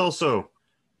think it's also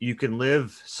you can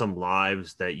live some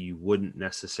lives that you wouldn't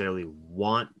necessarily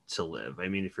want to live. I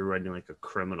mean, if you're writing like a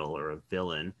criminal or a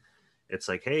villain, it's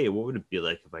like, hey, what would it be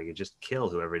like if I could just kill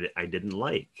whoever I didn't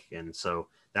like? And so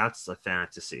that's a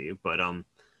fantasy, but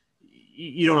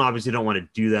you don't obviously don't want to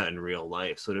do that in real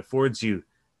life. So it affords you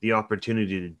the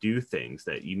opportunity to do things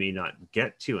that you may not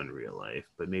get to in real life,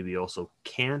 but maybe also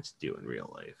can't do in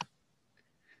real life.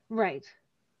 Right.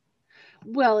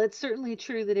 Well, it's certainly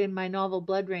true that in my novel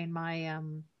Blood Rain,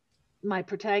 my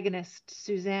protagonist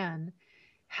Suzanne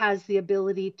has the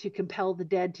ability to compel the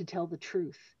dead to tell the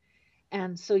truth,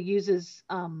 and so uses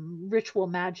ritual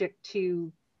magic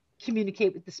to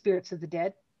communicate with the spirits of the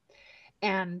dead,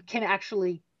 and can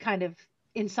actually kind of,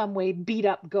 in some way, beat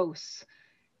up ghosts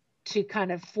to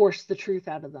kind of force the truth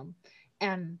out of them.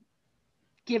 And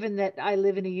given that I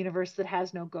live in a universe that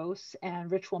has no ghosts and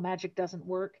ritual magic doesn't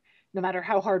work, no matter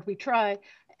how hard we try,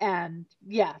 and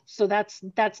yeah, so that's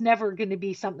never going to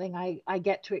be something I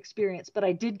get to experience, but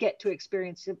I did get to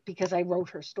experience it because I wrote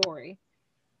her story.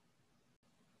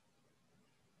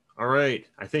 All right.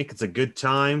 I think it's a good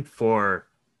time for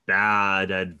bad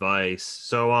advice.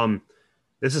 So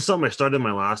this is something I started in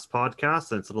my last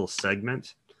podcast, and it's a little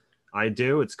segment I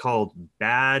do. It's called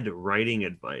bad writing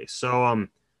advice. So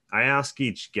I ask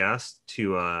each guest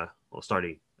to well,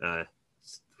 starting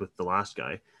with the last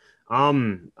guy.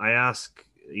 I ask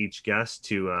each guest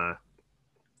to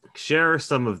share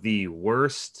some of the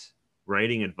worst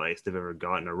writing advice they've ever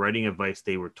gotten, or writing advice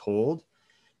they were told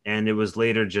and it was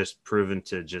later just proven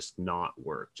to just not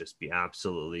work, just be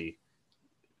absolutely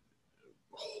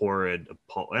horrid,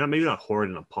 maybe not horrid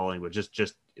and appalling, but just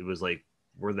it was like,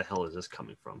 where the hell is this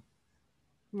coming from?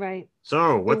 Right.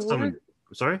 So The what's word some?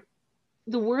 Sorry.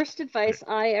 the worst advice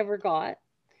I ever got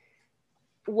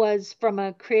was from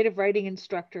a creative writing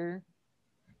instructor,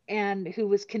 and who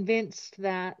was convinced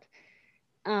that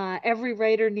every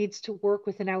writer needs to work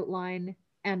with an outline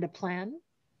and a plan.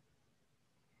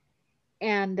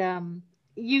 And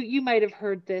you might have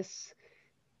heard this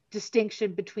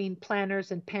distinction between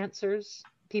planners and pantsers,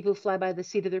 people who fly by the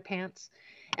seat of their pants.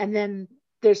 And then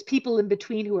there's people in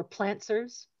between who are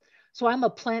plantsers. So I'm a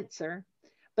plantser,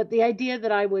 but the idea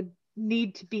that I would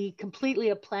need to be completely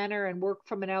a planner and work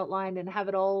from an outline and have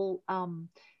it all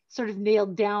sort of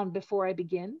nailed down before I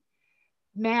begin.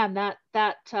 Man,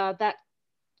 that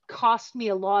cost me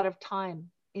a lot of time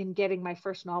in getting my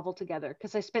first novel together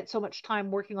because I spent so much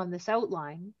time working on this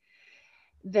outline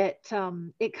that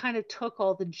it kind of took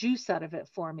all the juice out of it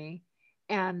for me.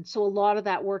 And so a lot of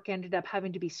that work ended up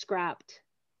having to be scrapped.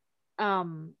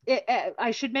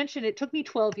 I should mention it took me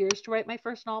 12 years to write my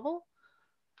first novel.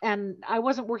 And I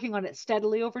wasn't working on it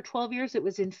steadily over 12 years. It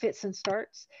was in fits and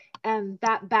starts. And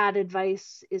that bad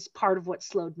advice is part of what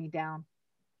slowed me down.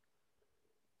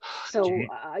 So,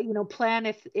 plan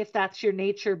if that's your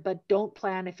nature, but don't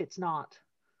plan if it's not.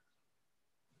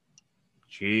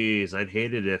 Jeez, I'd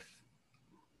hate it if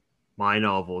my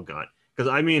novel got, because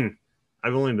I mean,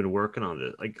 I've only been working on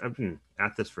it. Like I've been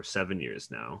at this for 7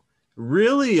 years now.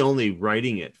 Really only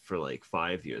writing it for like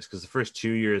 5 years, because the first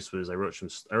 2 years was I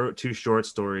wrote two short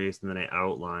stories, and then I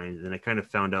outlined, and then I kind of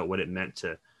found out what it meant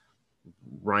to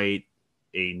write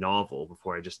a novel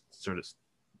before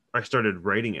I started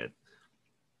writing it.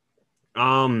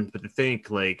 But to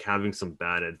think like having some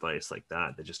bad advice like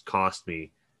that just cost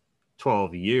me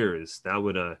 12 years, that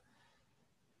would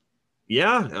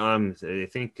yeah, I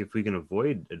think if we can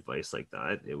avoid advice like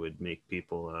that, it would make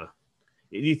people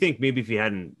do you think maybe if you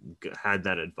hadn't had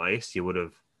that advice, you would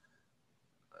have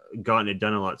gotten it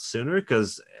done a lot sooner?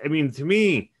 Because I mean, to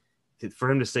me,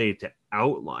 for him to say to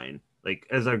outline, like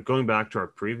as I'm going back to our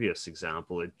previous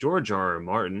example, like George R. R.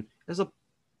 Martin is a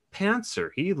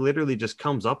pantser. He literally just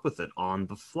comes up with it on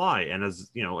the fly, and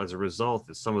as a result,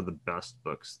 it's some of the best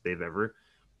books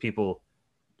people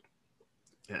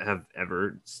have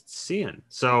ever seen.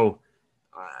 So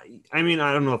I mean,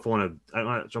 I don't know if I want to.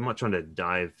 I'm not trying to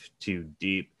dive too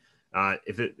deep.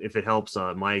 If it helps,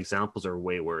 my examples are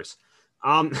way worse.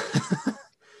 Um,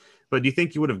 but do you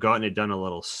think you would have gotten it done a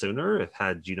little sooner if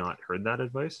had you not heard that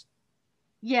advice?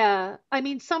 Yeah, I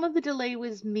mean, some of the delay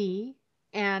was me,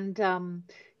 and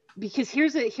because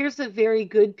here's a very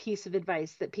good piece of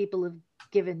advice that people have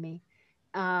given me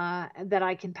that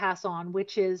I can pass on,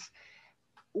 which is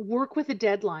work with a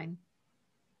deadline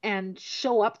and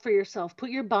show up for yourself. Put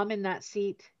your bum in that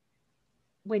seat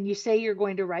when you say you're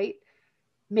going to write.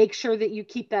 Make sure that you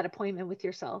keep that appointment with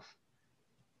yourself.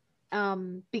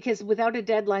 Because without a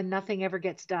deadline, nothing ever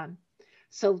gets done.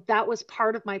 So that was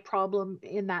part of my problem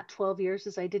in that 12 years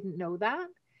is I didn't know that.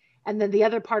 And then the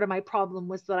other part of my problem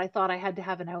was that I thought I had to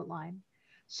have an outline.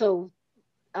 So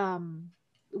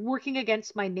working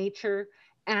against my nature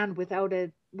and without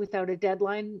a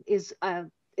deadline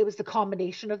it was the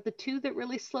combination of the two that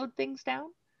really slowed things down.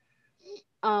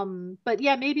 But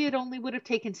yeah, maybe it only would have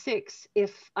taken 6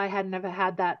 if I hadn't ever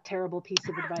had that terrible piece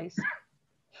of advice.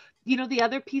 The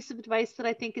other piece of advice that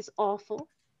I think is awful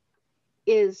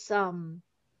is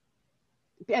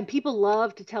and people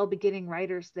love to tell beginning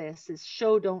writers this is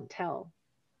show don't tell,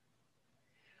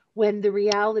 when the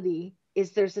reality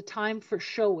is there's a time for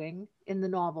showing in the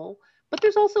novel, but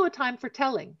there's also a time for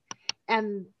telling,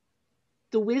 and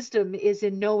the wisdom is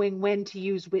in knowing when to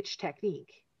use which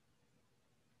technique.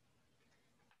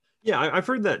 Yeah, I've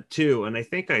heard that too, and I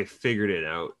think I figured it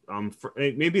out.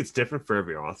 Maybe it's different for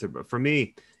every author, but for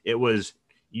me, it was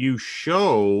you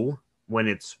show when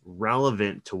it's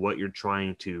relevant to what you're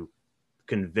trying to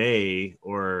convey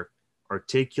or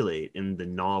articulate in the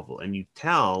novel, and you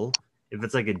tell if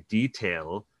it's like a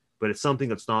detail, but it's something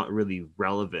that's not really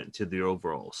relevant to the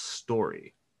overall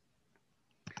story.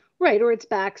 Right, or its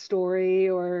backstory,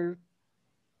 or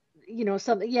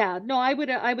something. Yeah, no, I would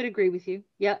agree with you.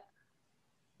 Yeah.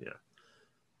 Yeah.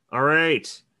 All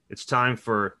right. It's time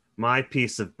for my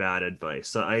piece of bad advice.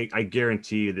 So I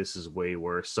guarantee you this is way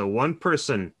worse. So one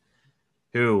person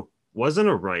who wasn't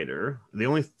a writer, the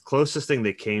only closest thing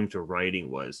they came to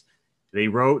writing was they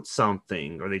wrote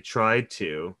something or they tried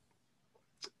to.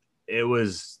 It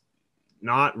was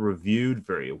not reviewed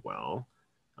very well.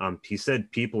 He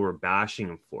said people were bashing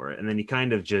him for it, and then he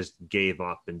kind of just gave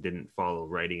up and didn't follow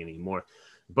writing anymore.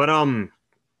 But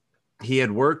he had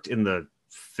worked in the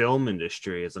film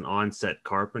industry as an on-set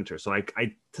carpenter, so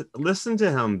I listened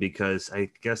to him because I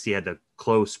guess he had a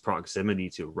close proximity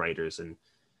to writers and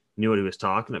knew what he was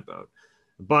talking about.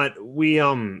 But me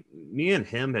and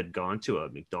him had gone to a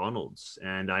McDonald's,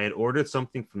 and I had ordered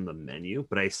something from the menu,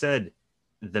 but I said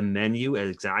the menu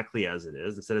exactly as it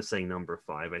is. Instead of saying number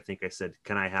 5, I think I said,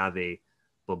 can I have a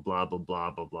blah blah blah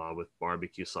blah blah blah with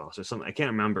barbecue sauce or something? I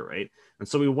can't remember, right? And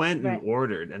so we went and Right.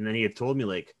 ordered, and then he had told me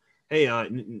like, hey,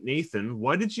 Nathan,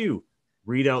 why did you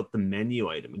read out the menu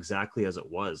item exactly as it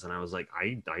was? And I was like,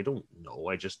 I don't know,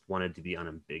 I just wanted to be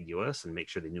unambiguous and make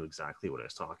sure they knew exactly what I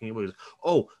was talking about. Was,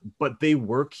 oh, but they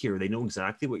work here, they know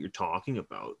exactly what you're talking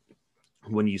about.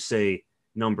 when you say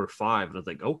number 5, and I was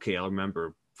like, okay, I'll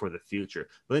remember for the future.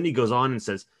 But then he goes on and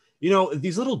says,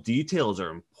 these little details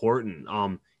are important.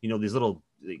 These little,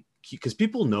 because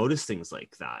people notice things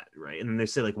like that, right? And then they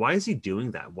say, like, why is he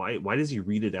doing that? Why does he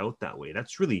read it out that way?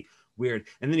 That's really weird.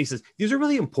 And then he says, these are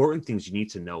really important things you need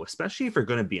to know, especially if you're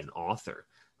going to be an author.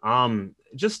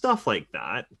 Just stuff like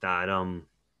that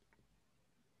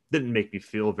didn't make me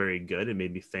feel very good. It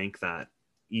made me think that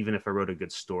even if I wrote a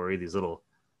good story, these little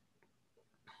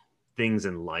things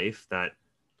in life that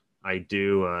I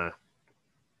do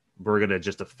were going to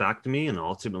just affect me and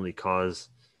ultimately cause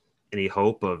any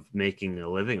hope of making a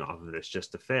living off of this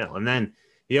just to fail. And then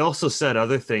he also said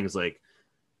other things like,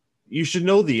 you should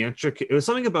know the it was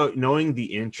something about knowing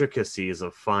the intricacies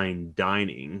of fine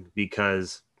dining,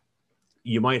 because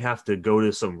you might have to go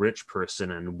to some rich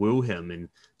person and woo him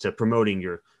into promoting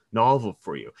your novel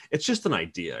for you. It's just an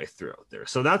idea I threw out there.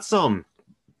 So that's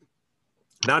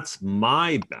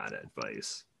my bad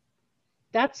advice.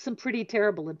 That's some pretty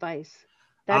terrible advice.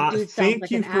 That dude sounds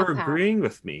like an Thank you for agreeing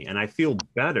with me, and I feel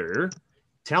better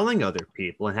telling other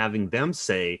people and having them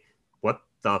say, "What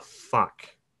the fuck?"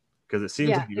 Because it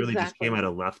seems like you really just came out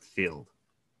of left field.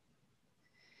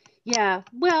 Yeah,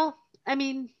 well, I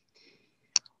mean,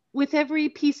 with every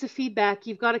piece of feedback,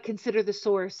 you've got to consider the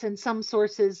source, and some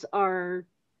sources are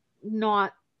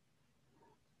not,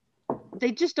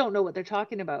 they just don't know what they're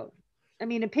talking about. I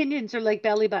mean, opinions are like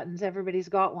belly buttons. Everybody's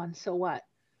got one. So what?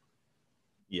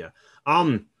 Yeah.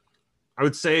 I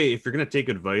would say if you're going to take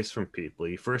advice from people,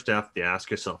 you first have to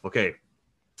ask yourself, okay,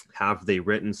 have they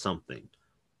written something?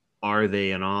 Are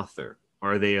they an author?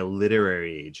 Are they a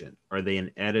literary agent? Are they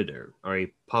an editor? Are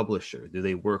a publisher? Do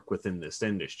they work within this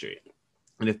industry?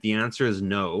 And if the answer is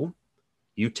no,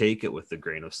 you take it with a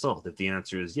grain of salt. If the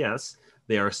answer is yes,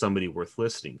 they are somebody worth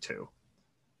listening to.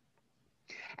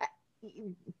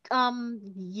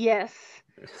 Yes.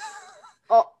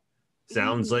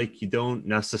 Sounds like you don't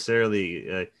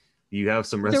necessarily, you have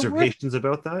some reservations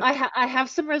about that? I have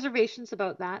some reservations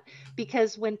about that,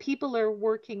 because when people are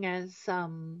working as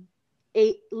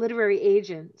literary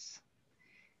agents,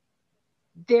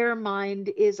 their mind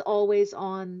is always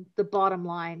on the bottom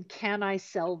line. Can I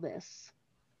sell this?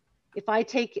 If I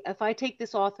take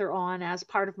this author on as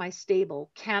part of my stable,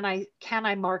 can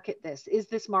I market this? Is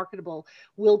this marketable?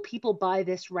 Will people buy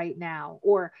this right now?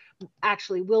 Or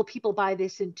actually, will people buy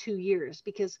this in 2 years?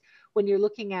 Because when you're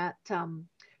looking at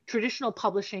traditional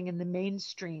publishing in the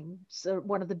mainstream, so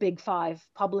one of the big 5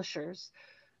 publishers,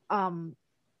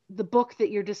 the book that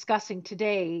you're discussing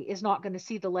today is not going to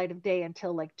see the light of day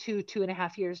until like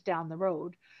 2.5 years down the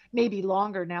road, maybe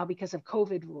longer now because of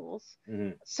COVID rules.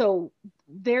 Mm-hmm. So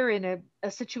they're in a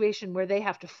situation where they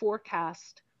have to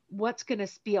forecast what's going to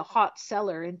be a hot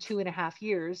seller in 2.5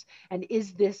 years. And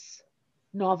is this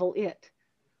novel it?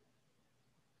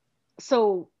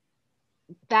 So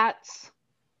that's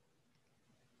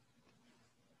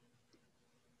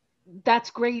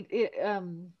great.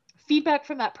 Feedback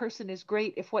from that person is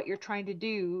great if what you're trying to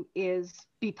do is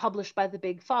be published by the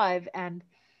big 5 and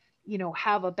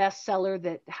have a bestseller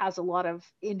that has a lot of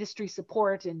industry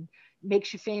support and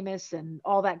makes you famous and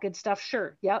all that good stuff.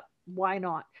 Sure, yep, why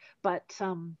not? But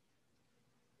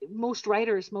most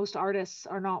writers, most artists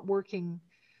are not working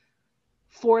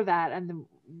for that and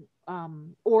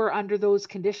or under those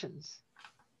conditions.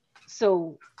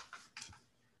 So,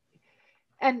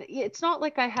 and it's not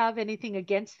like I have anything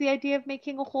against the idea of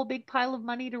making a whole big pile of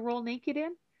money to roll naked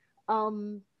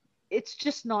in. It's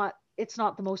just not, it's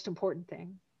not the most important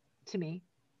thing to me.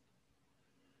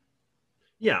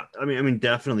 Yeah, I mean,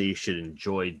 definitely you should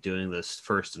enjoy doing this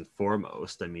first and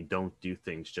foremost. I mean, don't do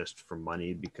things just for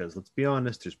money, because let's be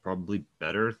honest, there's probably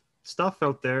better stuff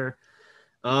out there.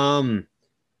 But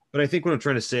I think what I'm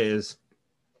trying to say is,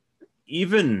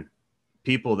 even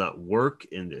people that work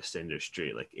in this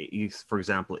industry, like, for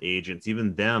example, agents,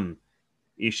 even them,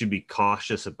 you should be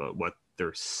cautious about what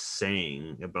they're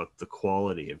saying about the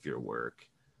quality of your work.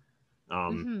 I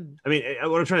mean,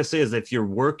 what I'm trying to say is, if you're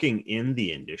working in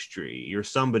the industry, you're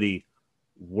somebody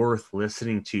worth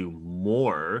listening to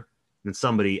more than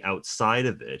somebody outside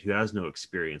of it who has no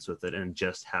experience with it and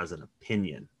just has an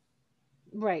opinion.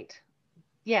 Right.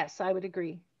 Yes, I would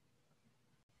agree.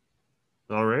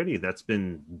 Alrighty, that's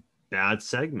been bad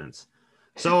segments.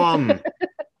 So,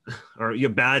 or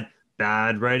bad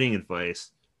writing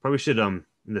advice. Probably should in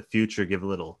the future give a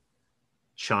little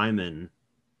chime in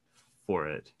for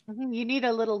it. You need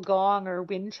a little gong or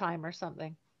wind chime or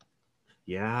something.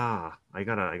 Yeah, I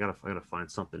gotta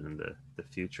find something in the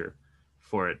future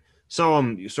for it.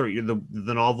 So, sorry, the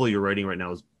novel you're writing right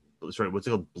now is, sorry, what's it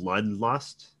called?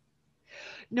 Bloodlust?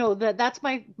 No, that's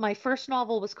my first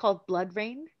novel was called Blood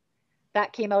Rain.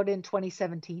 That came out in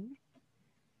 2017.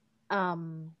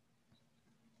 Um,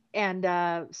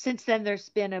 and since then, there's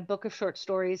been a book of short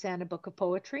stories and a book of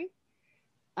poetry.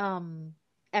 Um,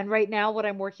 and right now, what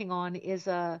I'm working on is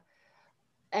an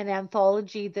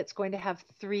anthology that's going to have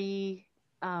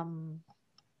um,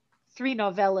 three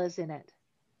novellas in it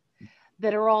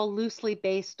that are all loosely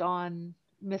based on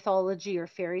mythology or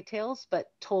fairy tales,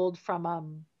 but told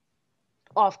from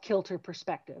off kilter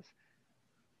perspective.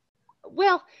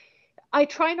 Well, I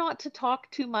try not to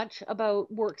talk too much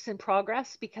about works in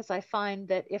progress because I find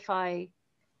that if I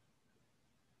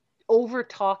over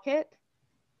talk it,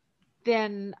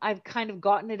 then I've kind of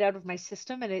gotten it out of my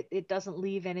system and it doesn't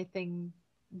leave anything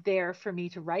there for me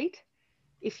to write,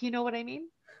 if you know what I mean.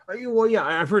 Well, yeah,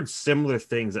 I've heard similar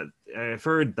things. That I've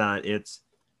heard that it's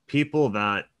people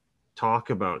that talk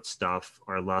about stuff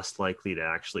are less likely to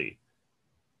actually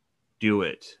do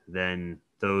it than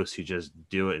those who just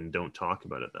do it and don't talk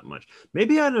about it that much.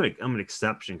 Maybe I'm an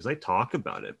exception because I talk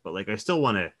about it, but like I still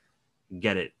want to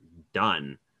get it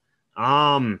done.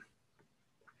 Um,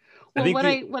 I Well, think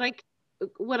the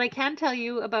what I can tell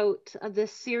you about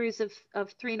this series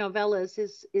of three novellas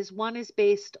is one is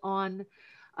based on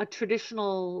a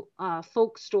traditional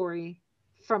folk story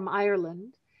from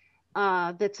Ireland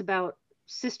that's about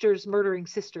sisters murdering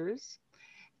sisters.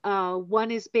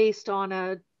 One is based on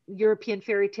a European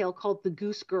fairy tale called The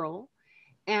Goose Girl,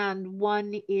 and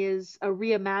one is a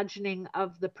reimagining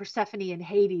of the Persephone and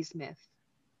Hades myth.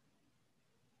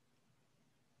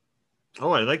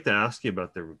 Oh, I'd like to ask you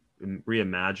about the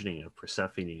reimagining of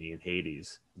Persephone and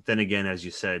Hades. Then again, as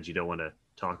you said, you don't want to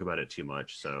talk about it too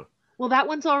much. So, Well, that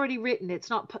one's already written. It's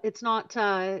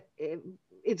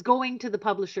going to the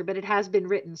publisher, but it has been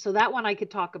written. So that one I could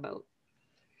talk about.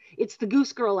 It's The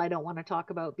Goose Girl I don't want to talk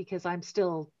about because I'm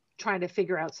still trying to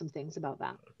figure out some things about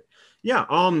that. yeah.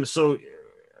 So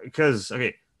because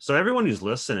okay, so everyone who's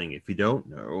listening, if you don't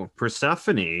know,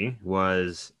 Persephone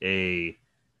was a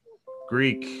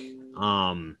Greek.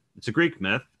 It's a Greek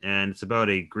myth, and it's about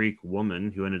a Greek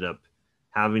woman who ended up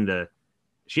having to.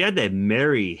 She had to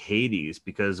marry Hades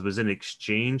because it was in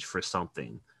exchange for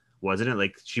something, wasn't it?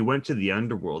 Like she went to the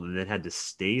underworld and then had to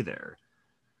stay there.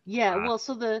 Yeah, Uh, well,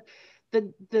 so the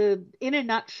in a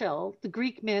nutshell, the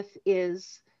Greek myth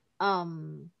is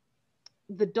um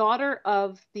the daughter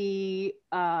of the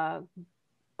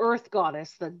earth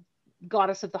goddess, the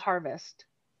goddess of the harvest,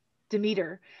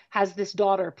 Demeter, has this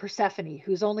daughter, Persephone,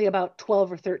 who's only about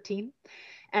 12 or 13.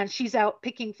 And she's out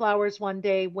picking flowers one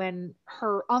day when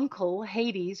her uncle,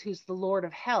 Hades, who's the lord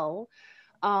of hell,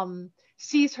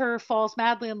 sees her, falls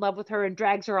madly in love with her, and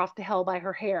drags her off to hell by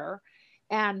her hair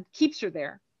and keeps her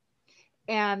there.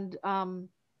 And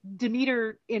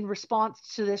Demeter, in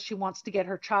response to this, she wants to get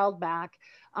her child back,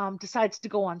 decides to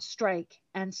go on strike.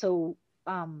 And so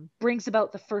brings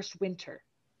about the first winter.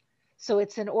 So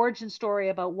it's an origin story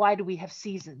about why do we have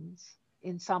seasons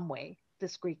in some way,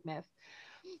 this Greek myth.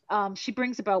 She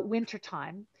brings about winter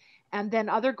time, and then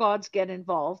other gods get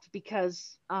involved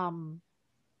because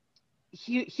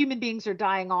human beings are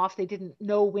dying off. They didn't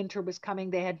know winter was coming.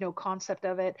 They had no concept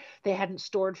of it. They hadn't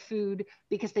stored food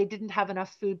because they didn't have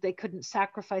enough food. They couldn't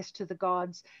sacrifice to the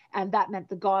gods. And that meant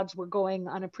the gods were going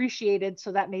unappreciated.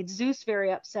 So that made Zeus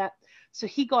very upset. So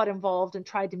he got involved and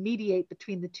tried to mediate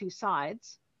between the two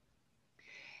sides.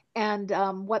 And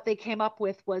what they came up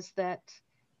with was that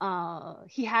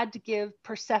he had to give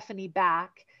Persephone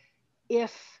back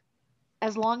if,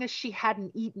 as long as she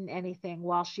hadn't eaten anything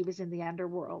while she was in the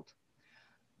underworld.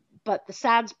 But the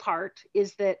sad part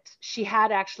is that she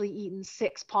had actually eaten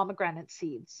 6 pomegranate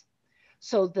seeds.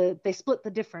 So they split the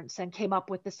difference and came up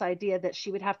with this idea that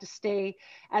she would have to stay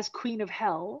as queen of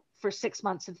hell for 6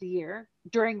 months of the year,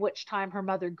 during which time her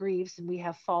mother grieves and we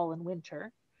have fall and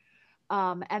winter.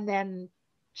 And then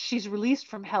she's released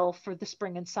from hell for the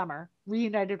spring and summer,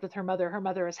 reunited with her mother. Her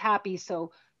mother is happy,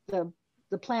 so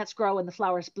the plants grow and the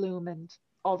flowers bloom and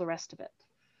all the rest of it.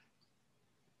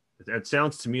 it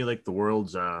sounds to me like the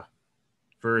world's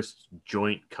first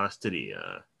joint custody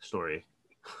story.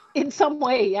 In some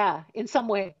way, yeah, in some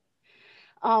way.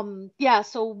 Yeah,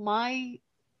 so my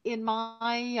in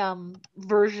my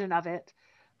version of it,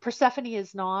 Persephone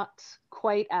is not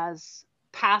quite as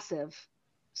passive.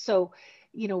 So,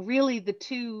 really the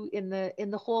two in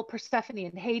the whole Persephone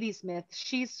and Hades myth,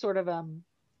 she's sort of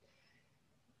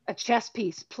a chess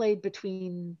piece played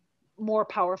between more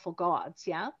powerful gods,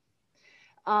 yeah.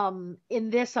 In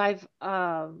this I've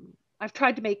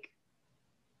tried to make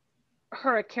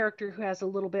her a character who has a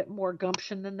little bit more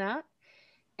gumption than that.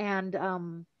 And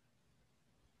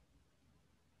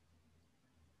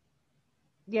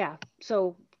yeah,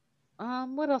 so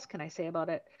what else can I say about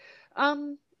it?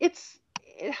 It's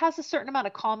it has a certain amount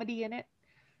of comedy in it,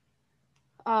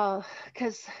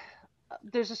 because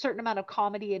there's a certain amount of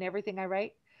comedy in everything I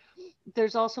write.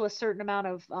 There's also a certain amount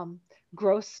of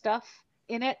gross stuff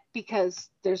in it, because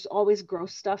there's always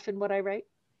gross stuff in what I write.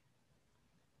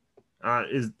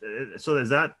 Is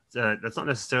that that's not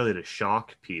necessarily to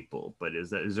shock people, but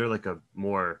is there like a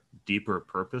more deeper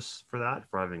purpose for that,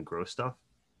 for having gross stuff?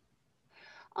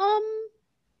 Um,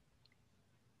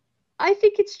 I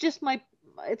think it's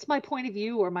my point of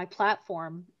view, or my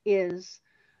platform is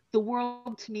the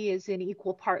world to me is in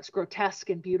equal parts grotesque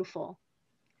and beautiful.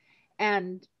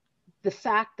 And the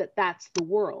fact that that's the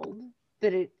world,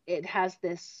 that it has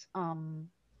this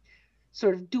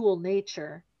sort of dual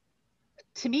nature,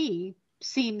 to me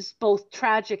seems both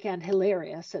tragic and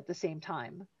hilarious at the same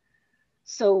time.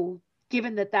 So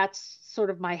given that that's sort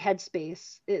of my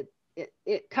headspace,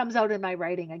 it comes out in my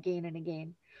writing again and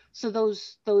again. So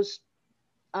those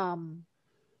um,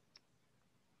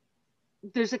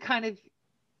 there's a kind of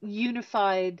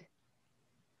unified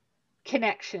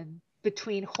connection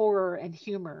between horror and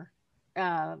humor,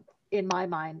 uh, in my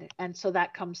mind, and so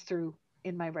that comes through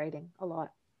in my writing a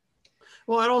lot.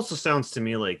 Well, it also sounds to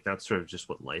me like that's sort of just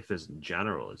what life is in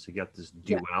general. Is you got this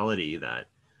Yeah. duality that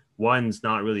one's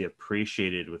not really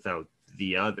appreciated without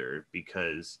the other,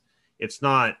 because it's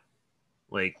not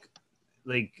like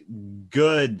like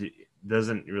good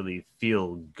doesn't really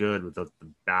feel good without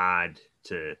the bad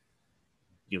to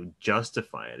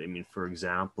justify it. I mean, for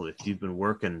example, if you've been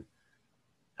working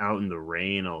out in the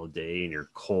rain all day and you're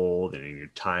cold and you're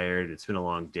tired, it's been a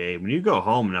long day. When you go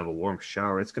home and have a warm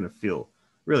shower, it's going to feel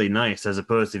really nice, as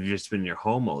opposed to if you've just been in your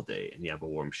home all day and you have a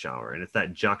warm shower. And it's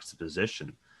that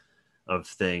juxtaposition of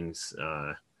things.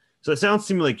 So it sounds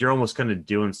to me like you're almost kind of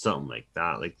doing something like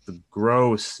that. Like the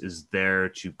gross is there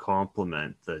to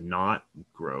complement the not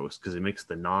gross, because it makes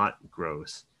the not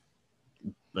gross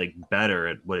like better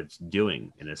at what it's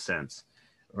doing in a sense,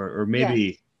 or Yes.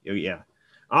 maybe yeah.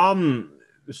 Um,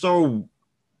 so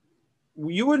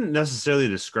you wouldn't necessarily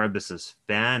describe this as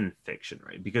fan fiction,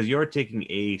 right? Because you're taking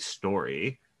a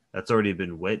story that's already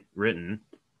been written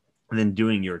and then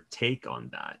doing your take on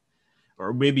that,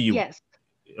 or maybe you. Yes.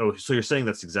 Oh, so you're saying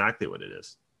that's exactly what it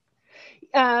is?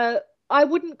 uh, I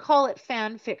wouldn't call it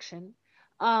fan fiction.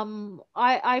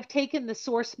 I've taken the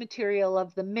source material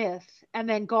of the myth and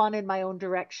then gone in my own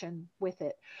direction with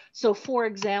it. So, for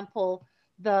example,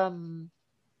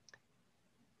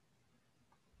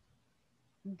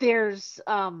 there's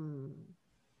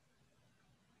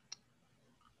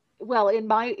well, in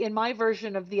my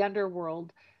version of the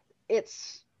underworld,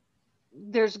 it's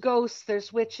there's ghosts,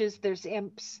 there's witches, there's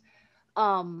imps,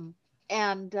 um,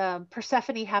 and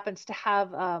Persephone happens to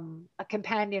have a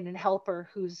companion and helper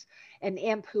who's an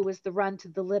imp who was the run to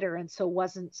the litter, and so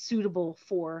wasn't suitable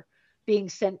for being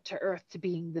sent to Earth to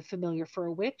being the familiar for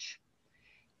a witch.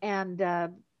 And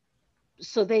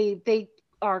so they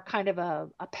are kind of a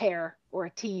pair or a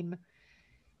team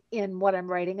in what I'm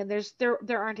writing. And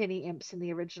there aren't any imps in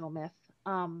the original myth.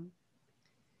 Um,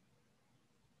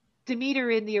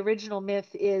 Demeter in the original myth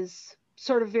is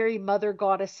sort of very mother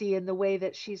goddessy in the way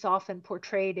that she's often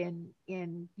portrayed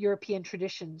in European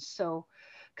traditions. So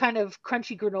kind of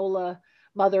crunchy granola,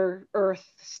 Mother Earth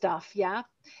stuff, yeah.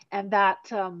 And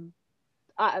that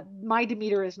my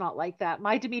Demeter is not like that.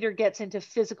 My Demeter gets into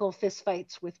physical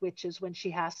fistfights with witches when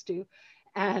she has to,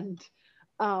 and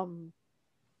um,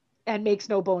 and makes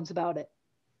no bones about it.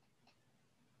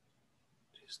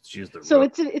 She's the So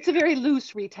rook. it's a very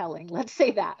loose retelling. Let's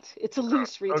say that it's a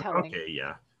loose retelling. Okay,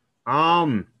 yeah.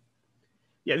 Um,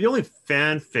 yeah. The only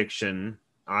fan fiction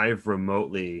I've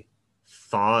remotely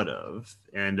thought of,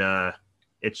 and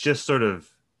it's just sort of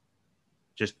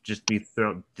just me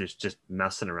throw just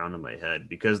messing around in my head,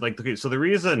 because like okay, so the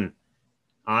reason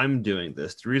I'm doing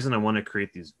this, the reason I want to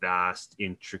create these vast,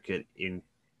 intricate,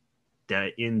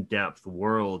 in-depth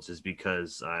worlds is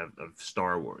because of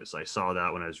Star Wars. I saw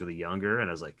that when I was really younger, and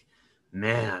I was like,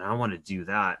 man, I want to do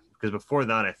that. Because before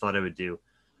that, I thought I would do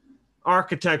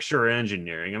architecture or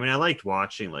engineering. I mean, I liked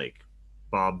watching like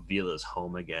Bob Vila's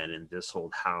Home Again and This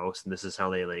Old House, and this is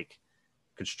how they like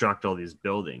construct all these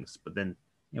buildings. But then,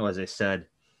 as I said,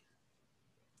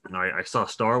 I saw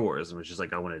Star Wars and was just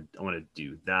like, I want to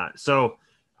do that. So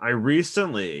I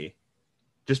recently,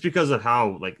 just because of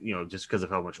how like just because of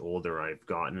how much older I've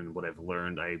gotten and what I've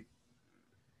learned, I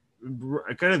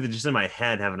kind of just in my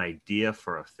head have an idea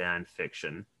for a fan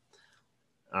fiction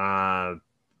uh,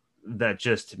 that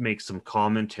just makes some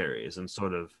commentaries and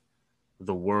sort of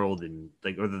the world and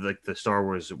like or the Star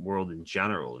Wars world in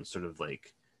general, and sort of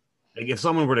like if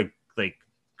someone were to like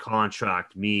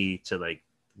contract me to like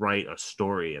write a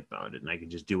story about it and I could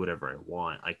just do whatever I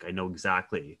want, like I know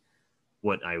exactly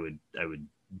what I would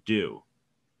do.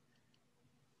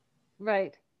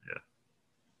 Right. Yeah.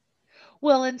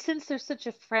 Well, and since there's such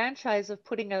a franchise of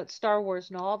putting out Star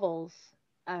Wars novels,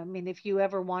 I mean, if you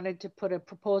ever wanted to put a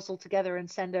proposal together and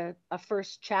send a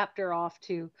first chapter off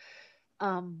to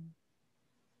um,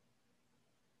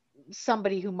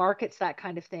 somebody who markets that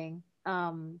kind of thing,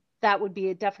 that would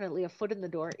be definitely a foot in the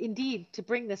door. Indeed, to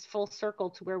bring this full circle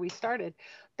to where we started,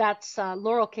 that's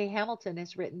Laurel K. Hamilton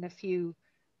has written a few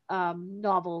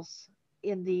novels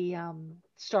in the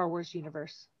Star Wars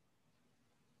universe.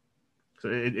 So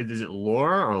is it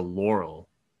Laura or Laurel?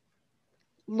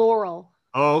 Laurel.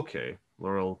 Oh, okay.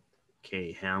 Laurel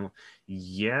K. Hamilton.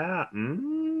 Yeah.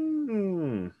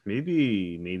 Maybe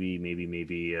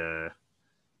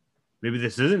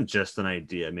this isn't just an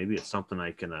idea. Maybe it's something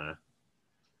I can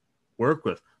work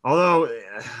with. Although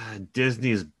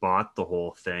Disney's bought the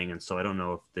whole thing, and so I don't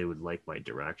know if they would like my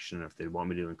direction, if they want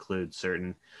me to include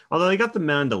certain. Although they got the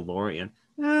Mandalorian,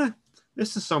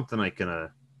 this is something I can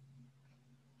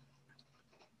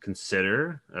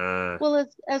consider. Well,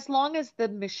 as long as the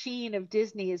machine of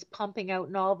Disney is pumping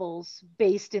out novels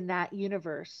based in that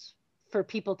universe for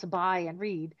people to buy and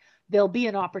read, there'll be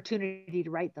an opportunity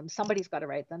to write them. Somebody's got to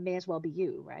write them. May as well be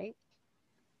you, right?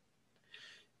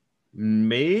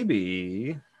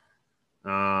 Maybe.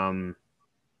 Um,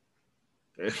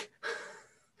 it's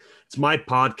my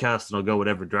podcast, and I'll go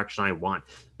whatever direction I want.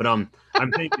 But I'm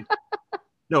thinking.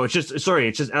 No, it's just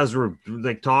as we're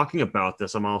like talking about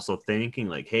this, I'm also thinking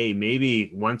like, hey,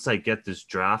 maybe once I get this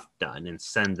draft done and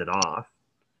send it off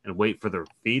and wait for their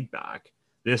feedback,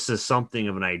 this is something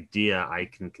of an idea I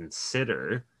can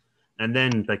consider. And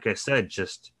then, like I said,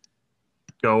 just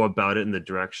go about it in the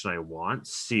direction I want,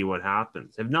 see what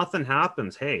happens. If nothing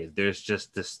happens, hey, there's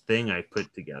just this thing I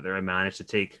put together. I managed to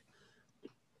take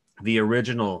the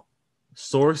original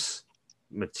source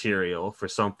material for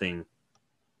something,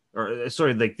 or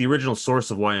sorry, like the original source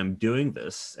of why I'm doing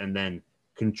this, and then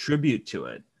contribute to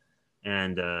it.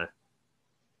 And that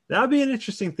would be an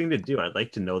interesting thing to do. I'd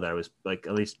like to know that I was like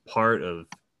at least part of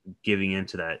giving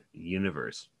into that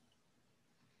universe.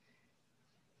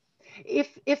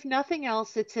 If nothing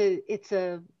else, it's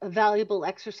a valuable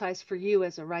exercise for you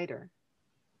as a writer.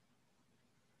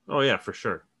 Oh yeah, for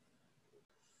sure.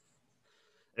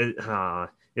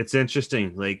 It's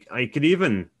interesting. Like I could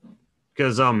even,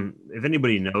 because if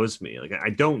anybody knows me, like I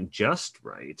don't just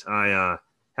write. I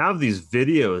have these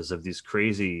videos of these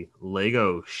crazy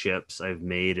Lego ships I've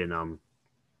made in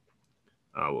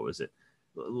what was it,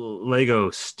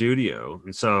 Lego Studio.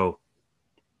 And so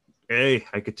hey,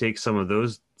 I could take some of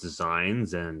those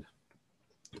designs and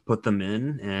put them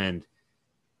in, and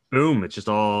boom, it just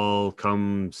all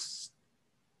comes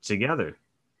together.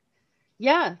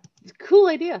 Yeah, cool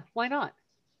idea. Why not?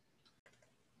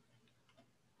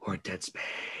 Or Dead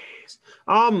Space.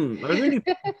 Are there any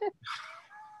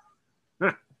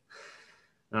I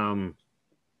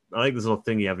like this little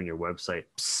thing you have on your website.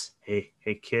 Psst, hey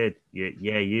kid,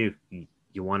 you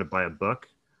want to buy a book?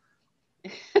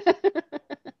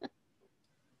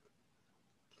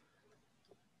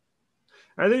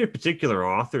 Are there any particular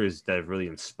authors that have really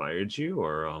inspired you,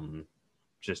 or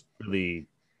just really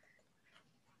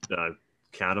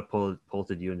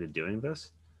catapulted you into doing this?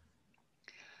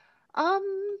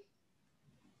 um,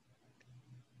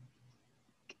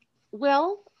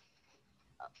 well,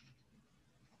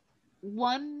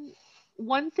 one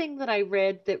one thing that I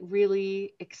read that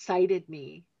really excited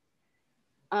me,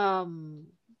 um,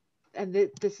 and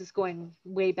this is going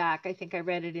way back. I think I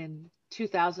read it in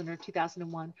 2000 or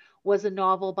 2001. Was a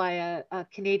novel by a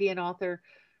Canadian author.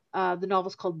 The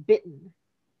novel's called Bitten,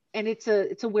 and it's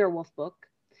a werewolf book.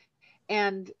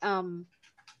 And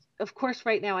of course,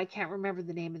 right now I can't remember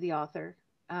the name of the author.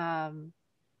 I'm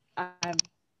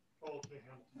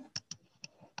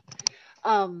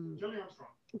um,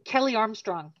 Kelly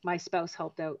Armstrong, my spouse,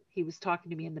 helped out. He was talking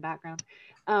to me in the background.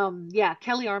 Yeah,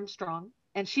 Kelly Armstrong,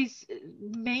 and she's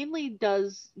mainly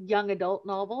does young adult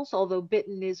novels. Although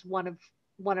Bitten is one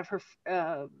of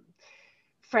her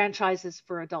franchises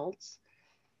for adults.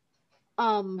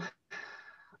 Um,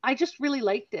 I just really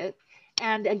liked it,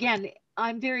 and again,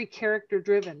 I'm very character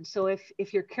driven. So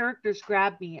if your characters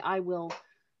grab me, I will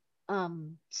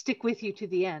stick with you to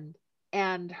the end.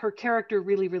 And her character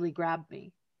really grabbed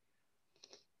me.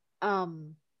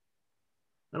 Um,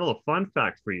 A little fun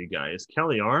fact for you guys: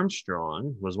 Kelly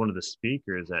Armstrong was one of the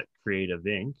speakers at Creative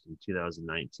Inc. in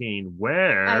 2019, I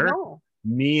where know.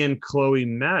 me and Chloe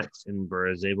met and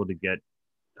was able to get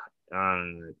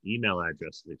email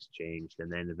addresses exchanged,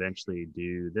 and then eventually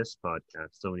do this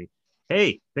podcast. So,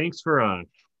 hey, thanks for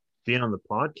being on the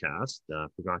podcast.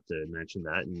 Forgot to mention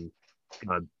that, and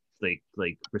uh,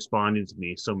 like responding to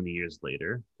me so many years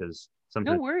later, because No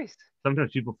sometimes worries.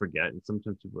 people forget, and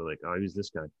sometimes people are like, oh, who's this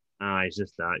guy? Ah, he's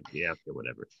just that. Yeah, okay,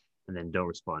 whatever, and then don't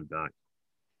respond back,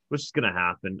 which is gonna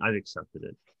happen. I've accepted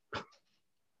it.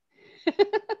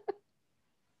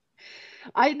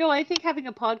 I know, I think having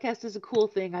a podcast is a cool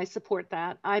thing. I support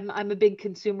that. I'm a big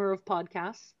consumer of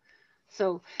podcasts.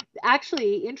 So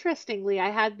actually, interestingly, I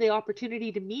had the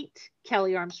opportunity to meet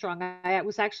Kelly Armstrong. I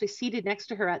was actually seated next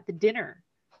to her at the dinner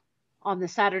on the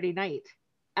Saturday night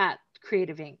at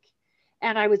Creative Inc.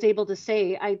 And I was able to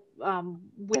say,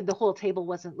 when the whole table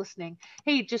wasn't listening,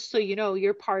 hey, just so you know,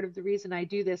 you're part of the reason I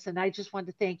do this, and I just want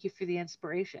to thank you for the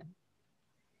inspiration.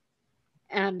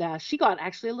 And she got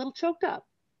actually a little choked up,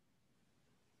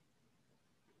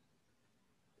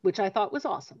 which I thought was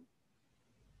awesome.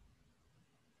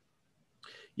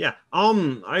 Yeah.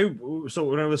 I so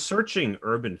when I was searching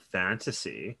urban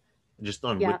fantasy, just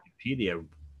on Yeah. Wikipedia,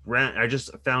 I just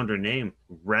found her name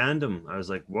random. I was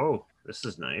like, whoa, this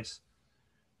is nice.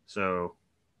 So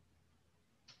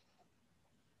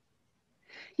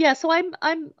Yeah, so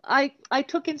I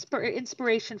took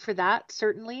inspiration for that,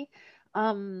 certainly.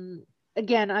 Um,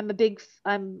 Again, I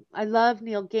love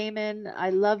Neil Gaiman, I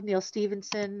love Neil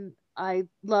Stevenson, I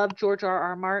love George R.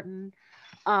 R. Martin.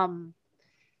 Um,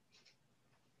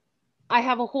 I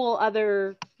have a whole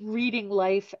other reading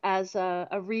life as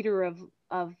a reader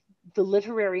of the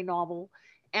literary novel,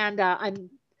 and I'm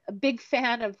a big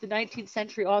fan of the 19th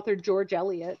century author George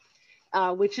Eliot,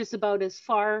 which is about as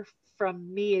far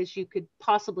from me as you could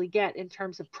possibly get in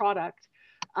terms of product.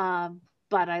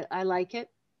 But I like it.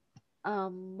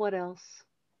 What else?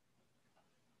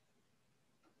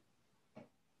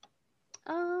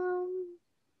 Um,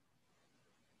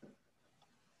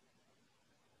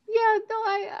 yeah, no,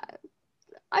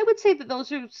 I would say that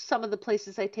those are some of the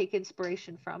places I take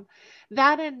inspiration from.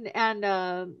 That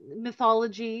and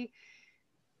mythology,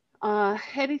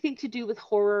 anything to do with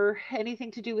horror, anything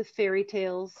to do with fairy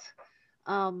tales.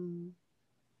 Um,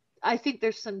 I think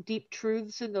there's some deep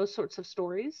truths in those sorts of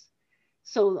stories.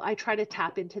 So I try to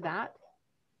tap into that.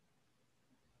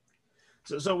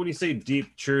 so when you say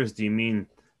deep truths, do you mean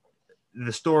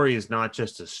the story is not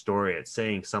just a story, it's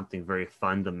saying something very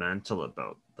fundamental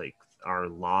about like our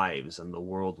lives and the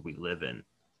world we live in?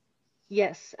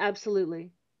 Yes,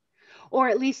 absolutely. Or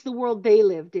at least the world they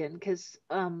lived in, because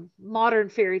modern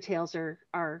fairy tales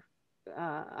are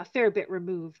a fair bit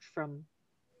removed from.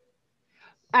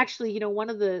 Actually, one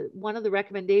of the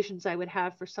recommendations I would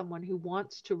have for someone who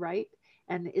wants to write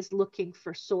and is looking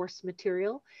for source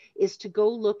material is to go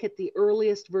look at the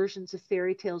earliest versions of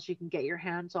fairy tales you can get your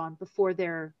hands on before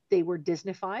they were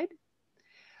Disneyfied,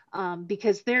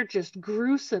 because they're just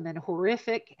gruesome and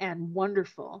horrific and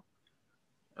wonderful.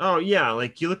 Oh yeah,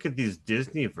 like you look at these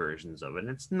Disney versions of it, and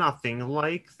it's nothing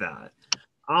like that.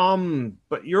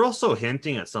 But you're also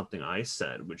hinting at something I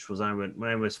said, which was when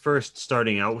I was first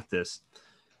starting out with this.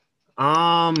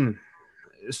 Um,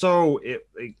 so it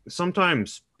like,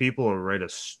 sometimes people will write a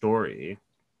story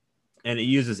and it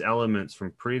uses elements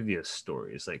from previous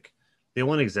stories. Like the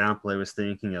one example I was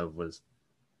thinking of was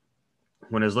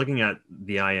when I was looking at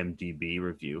the IMDb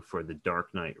review for The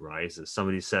Dark Knight Rises.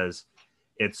 Somebody says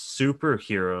it's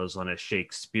superheroes on a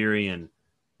Shakespearean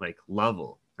like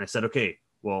level. And I said, okay,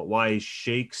 well, why is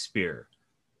Shakespeare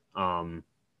um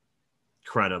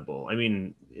credible? I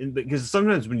mean, because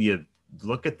sometimes when you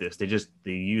look at this, they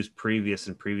use previous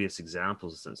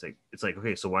examples. And it's like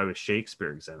okay, so why was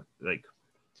Shakespeare like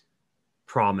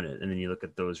prominent? And then you look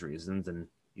at those reasons, and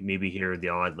you maybe hear the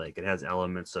odd like it has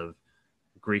elements of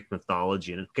Greek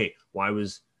mythology. And okay, why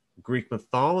was Greek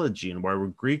mythology and why were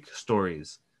Greek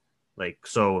stories like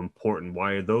so important?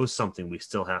 Why are those something we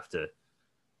still have to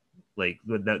like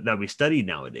that we study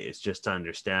nowadays just to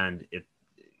understand it,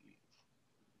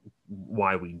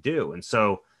 why we do? And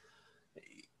so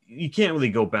you can't really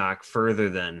go back further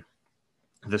than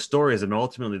the stories, and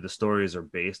ultimately the stories are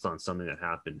based on something that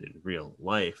happened in real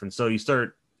life. And so you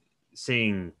start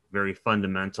seeing very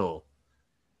fundamental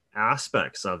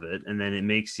aspects of it, and then it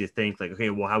makes you think like, okay,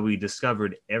 well, have we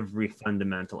discovered every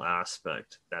fundamental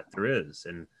aspect that there is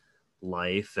in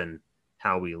life and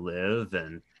how we live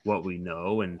and what we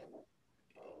know? And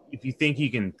if you think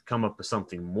you can come up with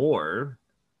something more,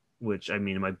 which I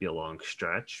mean, it might be a long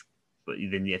stretch, but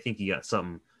then I think you got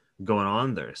something going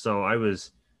on there. So I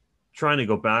was trying to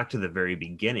go back to the very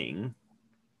beginning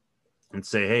and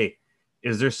say, hey,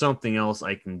 is there something else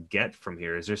I can get from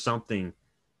here? Is there something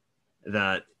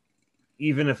that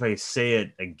even if I say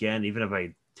it again, even if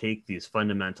I take these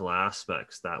fundamental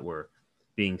aspects that were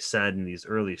being said in these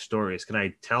early stories, can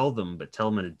I tell them, but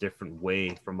tell them in a different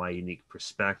way from my unique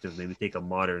perspective? Maybe take a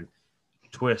modern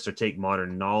twist or take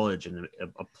modern knowledge and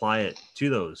apply it to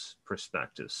those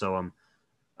perspectives. So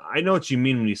I know what you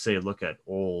mean when you say look at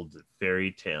old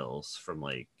fairy tales from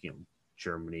like, you know,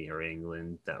 Germany or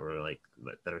England that were like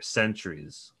that are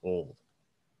centuries old.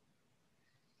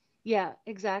 Yeah,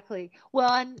 exactly.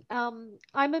 Well, and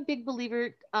I'm a big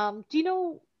believer. Do you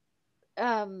know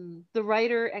the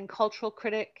writer and cultural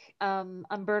critic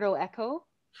Umberto Eco?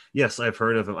 Yes, I've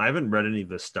heard of him. I haven't read any of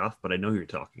this stuff, but I know who you're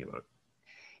talking about.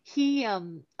 He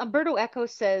Umberto Eco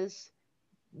says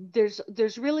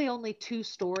there's really only two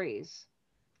stories,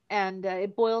 and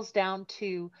it boils down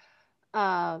to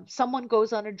someone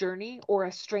goes on a journey or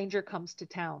a stranger comes to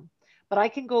town. But I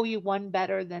can go you one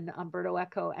better than Umberto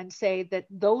Eco and say that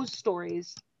those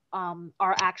stories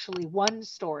are actually one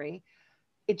story.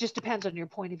 It just depends on your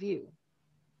point of view.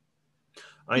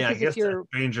 Oh yeah, I Because if guess a you're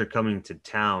stranger coming to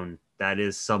town, that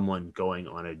is someone going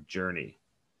on a journey.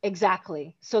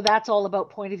 exactly, so that's all about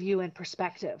point of view and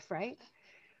perspective, right?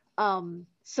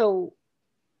 So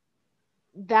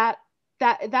that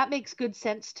that makes good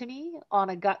sense to me on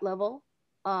a gut level,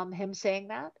 him saying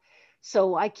that.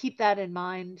 So I keep that in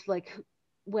mind, like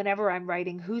whenever I'm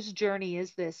writing, whose journey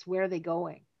is this? Where are they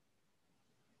going?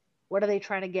 What are they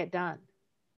trying to get done?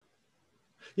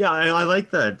 Yeah, I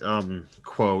like that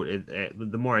quote.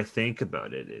 The more I think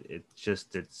about it, it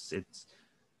just it's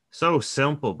so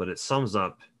simple, but it sums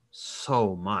up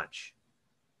so much.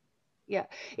 Yeah.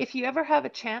 If you ever have a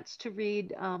chance to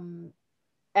read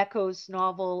Echo's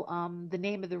novel, The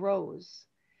Name of the Rose,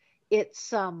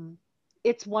 it's um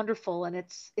it's wonderful, and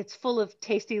it's full of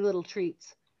tasty little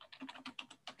treats.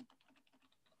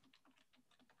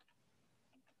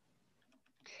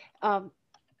 Um,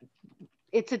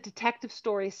 it's a detective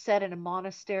story set in a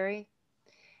monastery,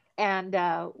 and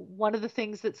one of the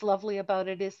things that's lovely about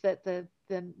it is that the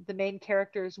main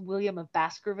character is William of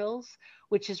Baskervilles,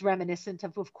 which is reminiscent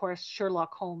of course,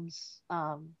 Sherlock Holmes,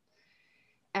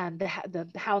 and the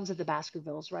Hounds of the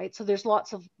Baskervilles, right? So there's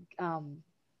lots of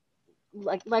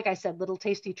like I said, little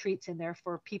tasty treats in there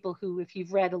for people who, if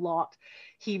you've read a lot,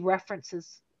 he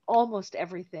references almost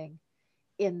everything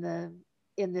in the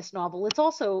in this novel. It's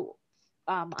also,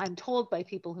 I'm told by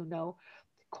people who know,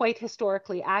 quite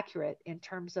historically accurate in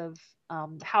terms of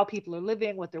how people are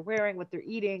living, what they're wearing, what they're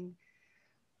eating,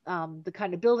 the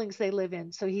kind of buildings they live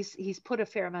in. So he's put a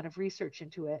fair amount of research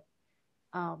into it,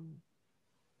 um,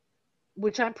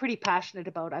 which I'm pretty passionate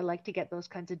about. I like to get those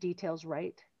kinds of details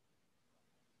right.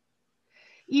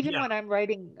 Even Yeah, when I'm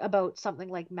writing about something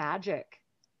like magic,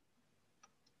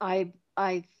 I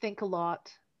think a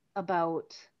lot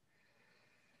about,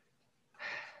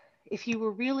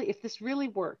 if this really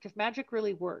worked, if magic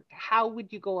really worked, how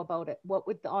would you go about it? What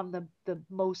would on the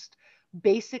most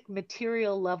basic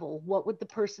material level, what would the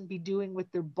person be doing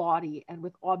with their body and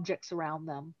with objects around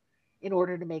them in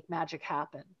order to make magic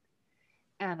happen?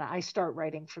 And I start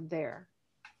writing from there.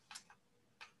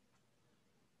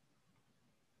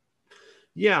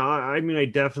 yeah. I mean, I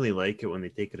definitely like it when they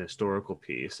take an historical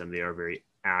piece and they are very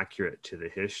accurate to the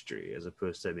history, as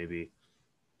opposed to maybe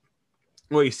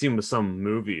what you see with some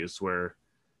movies where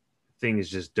things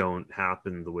just don't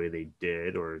happen the way they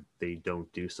did, or they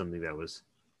don't do something that was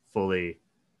fully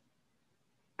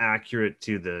accurate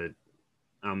to the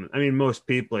I mean, most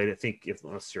people, I think, if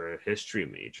unless you're a history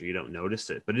major, you don't notice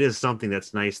it. But it is something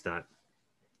that's nice that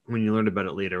when you learn about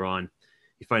it later on,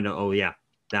 you find out, oh yeah,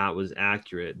 that was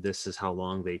accurate. This is how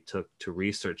long they took to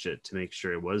research it to make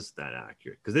sure it was that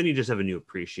accurate. Because then you just have a new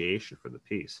appreciation for the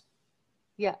piece.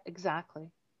 Yeah,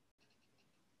 exactly.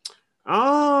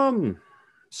 Um.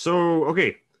 So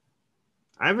okay,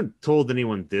 I haven't told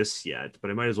anyone this yet,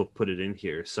 but I might as well put it in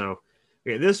here. So,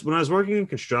 okay, this when I was working in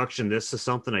construction, this is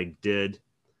something I did.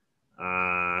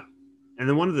 Uh, and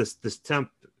then one of this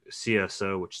temp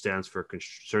CSO, which stands for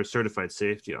Certified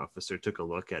Safety Officer, took a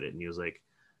look at it and he was like,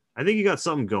 "I think you got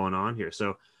something going on here."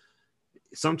 So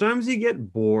sometimes you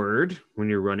get bored when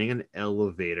you're running an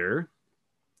elevator.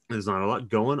 There's not a lot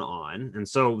going on, and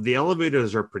so the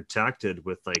elevators are protected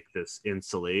with like this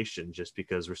insulation, just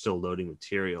because we're still loading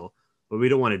material, but we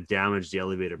don't want to damage the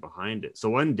elevator behind it. So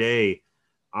one day,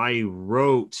 I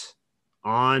wrote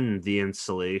on the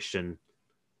insulation.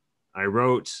 I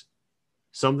wrote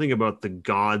something about the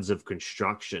gods of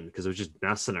construction because I was just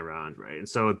messing around, right? And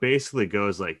so it basically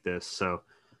goes like this. So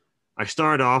I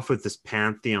start off with this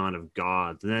pantheon of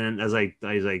gods, and then as I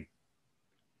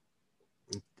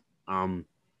um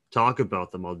talk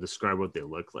about them, I'll describe what they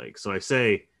look like. So I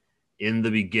say, in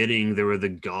the beginning there were the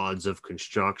gods of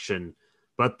construction,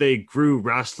 but they grew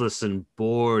restless and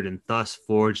bored, and thus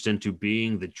forged into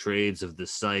being the trades of the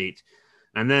site.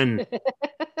 And then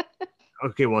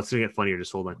okay, well, it's gonna get funnier.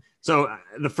 Just hold on. So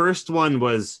the first one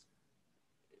was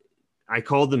I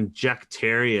called him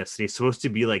Jectarius, and he's supposed to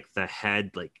be like the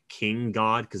head, like king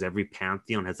god, because every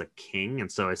pantheon has a king.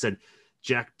 And so I said,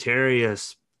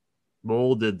 Jectarius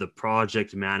molded the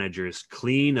project managers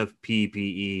clean of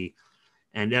PPE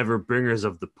and ever bringers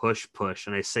of the push push.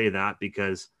 And I say that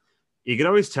because you could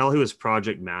always tell who was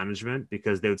project management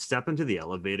because they would step into the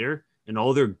elevator and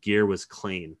all their gear was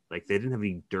clean. Like they didn't have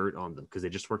any dirt on them because they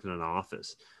just worked in an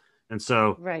office. And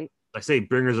so Right. I say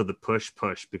bringers of the push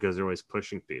push because they're always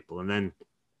pushing people. And then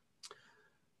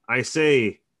I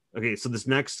say, okay, so this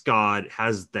next god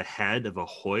has the head of a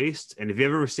hoist. And if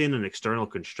you've ever seen an external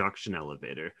construction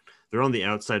elevator, they're on the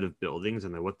outside of buildings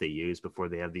and they're what they use before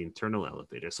they have the internal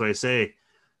elevator. So I say,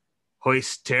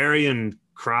 Hoistarian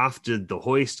crafted the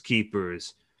hoist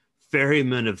keepers,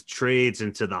 ferrymen of trades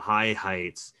into the high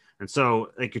heights. And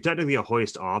so, like, you're technically a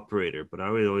hoist operator, but I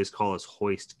would always call us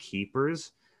hoist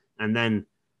keepers. And then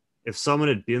if someone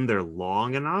had been there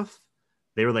long enough,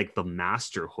 they were like the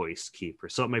master hoist keeper.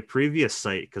 So at my previous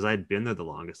site, because I'd been there the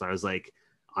longest, I was like,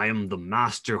 I am the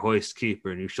master hoist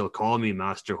keeper, and you shall call me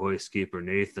master hoist keeper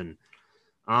Nathan.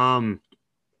 And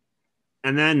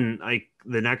then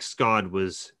the next god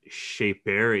was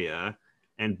Shaperia.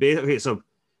 And okay, so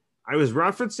I was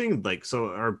referencing like, so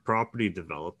our property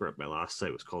developer at my last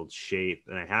site was called Shape,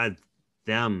 and I had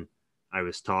them I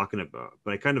was talking about,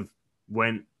 but I kind of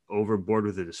went overboard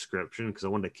with the description because I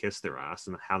wanted to kiss their ass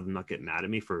and have them not get mad at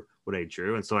me for what I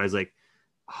drew. And so I was like,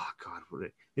 oh God,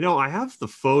 I have the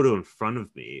photo in front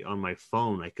of me on my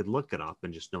phone. I could look it up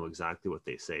and just know exactly what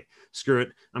they say. Screw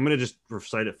it. I'm going to just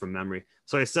recite it from memory.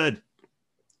 So I said,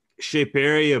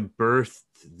 Shaperia birthed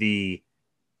the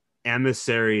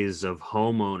emissaries of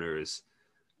homeowners.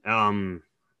 Oh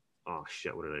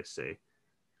shit, what did I say?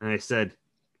 And I said,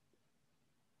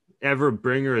 ever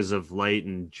bringers of light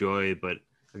and joy. But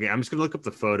okay, I'm just gonna look up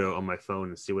the photo on my phone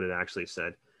and see what it actually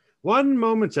said. One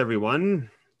moment, everyone.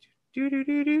 Okay,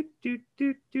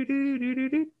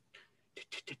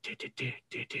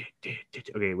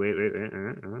 wait,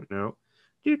 no.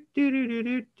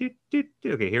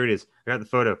 Okay, here it is. I got the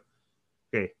photo.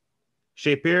 Okay.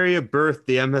 Shaperia birthed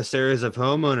the emissaries of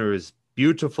homeowners,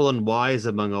 beautiful and wise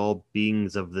among all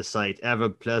beings of the sight, ever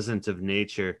pleasant of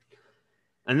nature.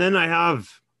 And then I have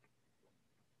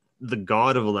the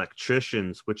god of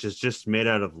electricians, which is just made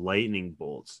out of lightning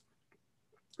bolts.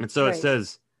 And so it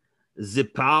says, the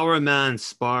power man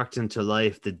sparked into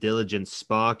life the diligent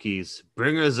sparkies,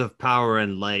 bringers of power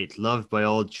and light, loved by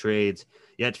all trades,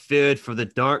 yet feared for the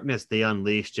darkness they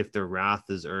unleashed if their wrath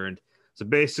is earned. So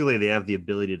basically, they have the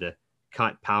ability to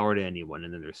cut power to anyone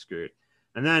and then they're screwed.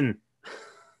 And then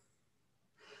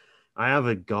I have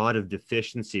a god of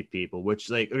deficiency people, which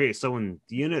like, okay, so when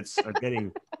the units are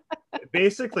getting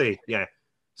basically, yeah.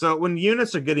 So when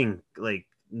units are getting like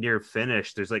near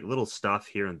finished, there's like little stuff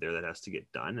here and there that has to get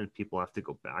done and people have to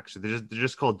go back. So they're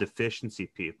just called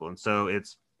deficiency people. And so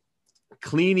it's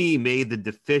Cleany made the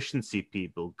deficiency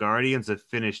people, guardians of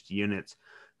finished units,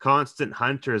 constant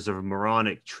hunters of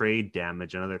moronic trade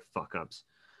damage and other fuck ups.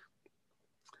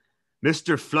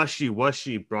 Mr. Flushy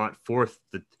Wushy brought forth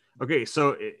the. Okay,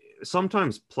 so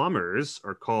sometimes plumbers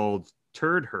are called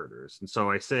turd herders. And so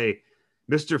I say,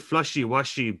 Mr. Flushy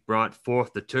Wushy brought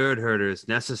forth the turd herders,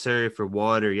 necessary for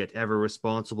water, yet ever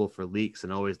responsible for leaks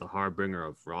and always the harbinger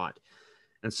of rot.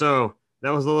 And so that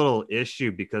was a little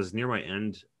issue because near my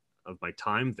end of my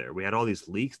time there, we had all these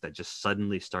leaks that just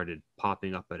suddenly started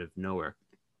popping up out of nowhere.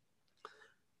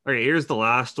 Okay, here's the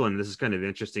last one. This is kind of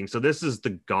interesting. So this is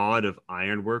the god of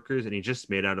iron workers, and he's just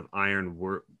made out of iron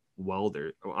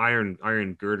welder, or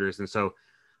iron girders. And so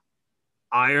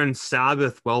Iron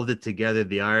Sabbath welded together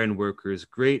the iron workers,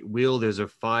 great wielders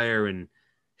of fire and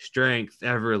strength,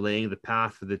 ever laying the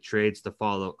path for the trades to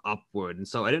follow upward. And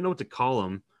so I didn't know what to call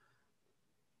them.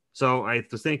 So I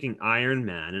was thinking Iron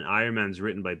Man, and Iron Man's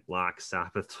written by Black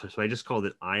Sabbath. So I just called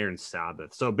it Iron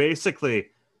Sabbath. So basically,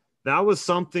 that was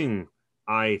something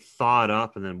I thought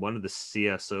up, and then one of the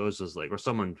CSOs was like, or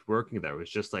someone working there was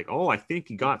just like, oh, I think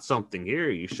you got something here.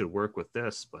 You should work with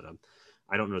this. But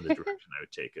I don't know the direction I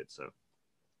would take it. So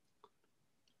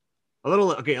a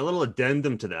little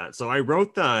addendum to that. So I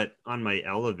wrote that on my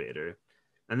elevator,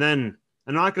 and then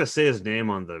I'm not going to say his name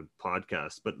on the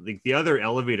podcast, but the other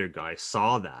elevator guy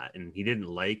saw that and he didn't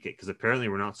like it because apparently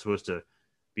we're not supposed to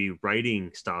be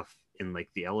writing stuff in like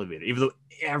the elevator, even though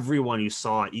everyone who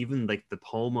saw it, even like the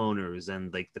homeowners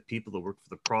and like the people that worked for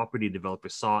the property developer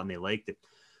saw it and they liked it.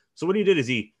 So what he did is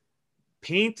he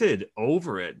painted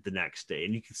over it the next day,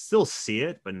 and you can still see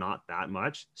it, but not that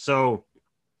much. So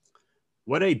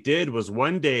what I did was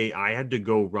one day I had to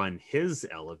go run his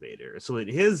elevator. So at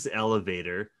his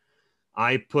elevator,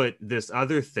 I put this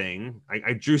other thing.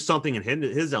 I drew something in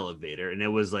his elevator, and it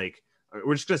was like,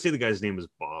 we're just gonna say the guy's name was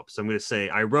Bob. So I'm gonna say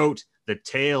I wrote the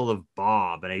tale of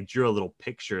Bob, and I drew a little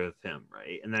picture of him,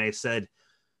 right? And then I said,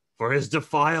 for his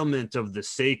defilement of the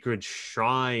sacred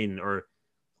shrine or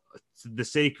the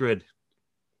sacred.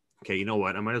 Okay, you know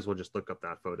what? I might as well just look up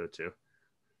that photo too.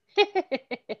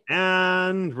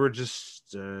 And we're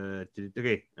just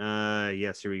okay.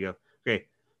 Yes, here we go. Okay.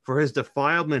 For his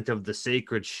defilement of the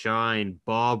sacred shrine,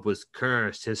 Bob was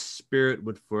cursed. His spirit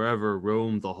would forever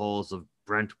roam the halls of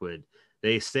Brentwood.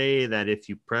 They say that if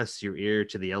you press your ear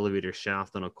to the elevator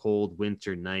shaft on a cold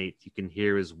winter night, you can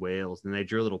hear his wails. And I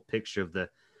drew a little picture of the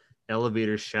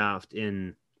elevator shaft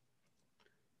in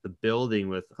the building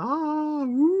with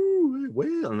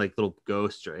wail and like little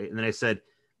ghosts, right? And then I said,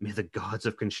 may the gods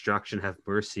of construction have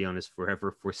mercy on his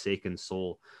forever forsaken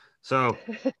soul. So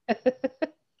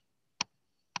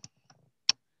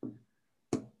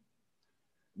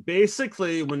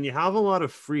basically, when you have a lot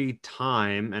of free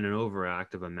time and an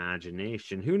overactive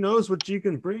imagination, who knows what you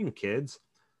can bring, kids?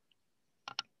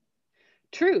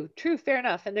 True, fair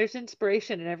enough. And there's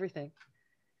inspiration in everything,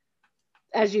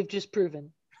 as you've just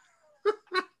proven.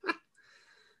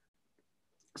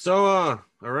 So, all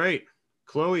right,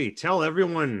 Chloe, tell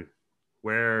everyone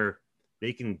where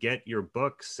they can get your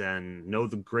books and know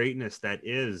the greatness that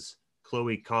is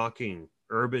Chloe Cocking,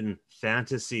 urban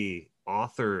fantasy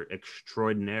author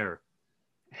extraordinaire.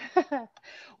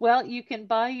 Well, you can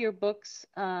buy your books,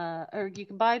 or you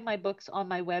can buy my books on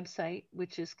my website,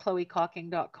 which is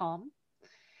chloecocking.com.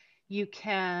 You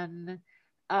can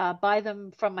buy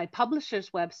them from my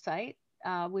publisher's website,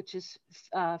 which is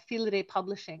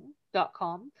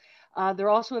philadepublishing.com. They're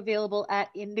also available at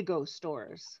Indigo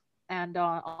stores and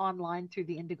online through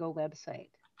the Indigo website.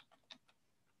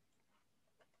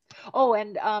 Oh,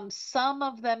 and some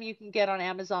of them you can get on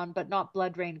Amazon, but not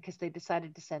Blood Rain because they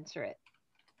decided to censor it.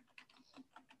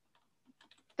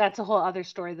 That's a whole other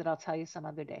story that I'll tell you some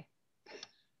other day.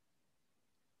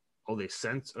 Oh, they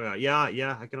censor?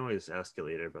 Yeah. I can always ask you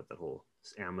later about that whole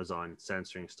Amazon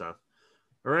censoring stuff.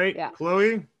 All right, yeah.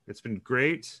 Chloe, it's been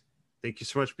great. Thank you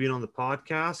so much for being on the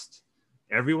podcast.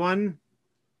 Everyone,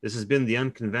 this has been The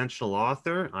Unconventional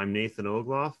Author. I'm Nathan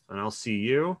Ogloff, and I'll see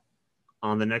you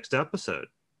on the next episode.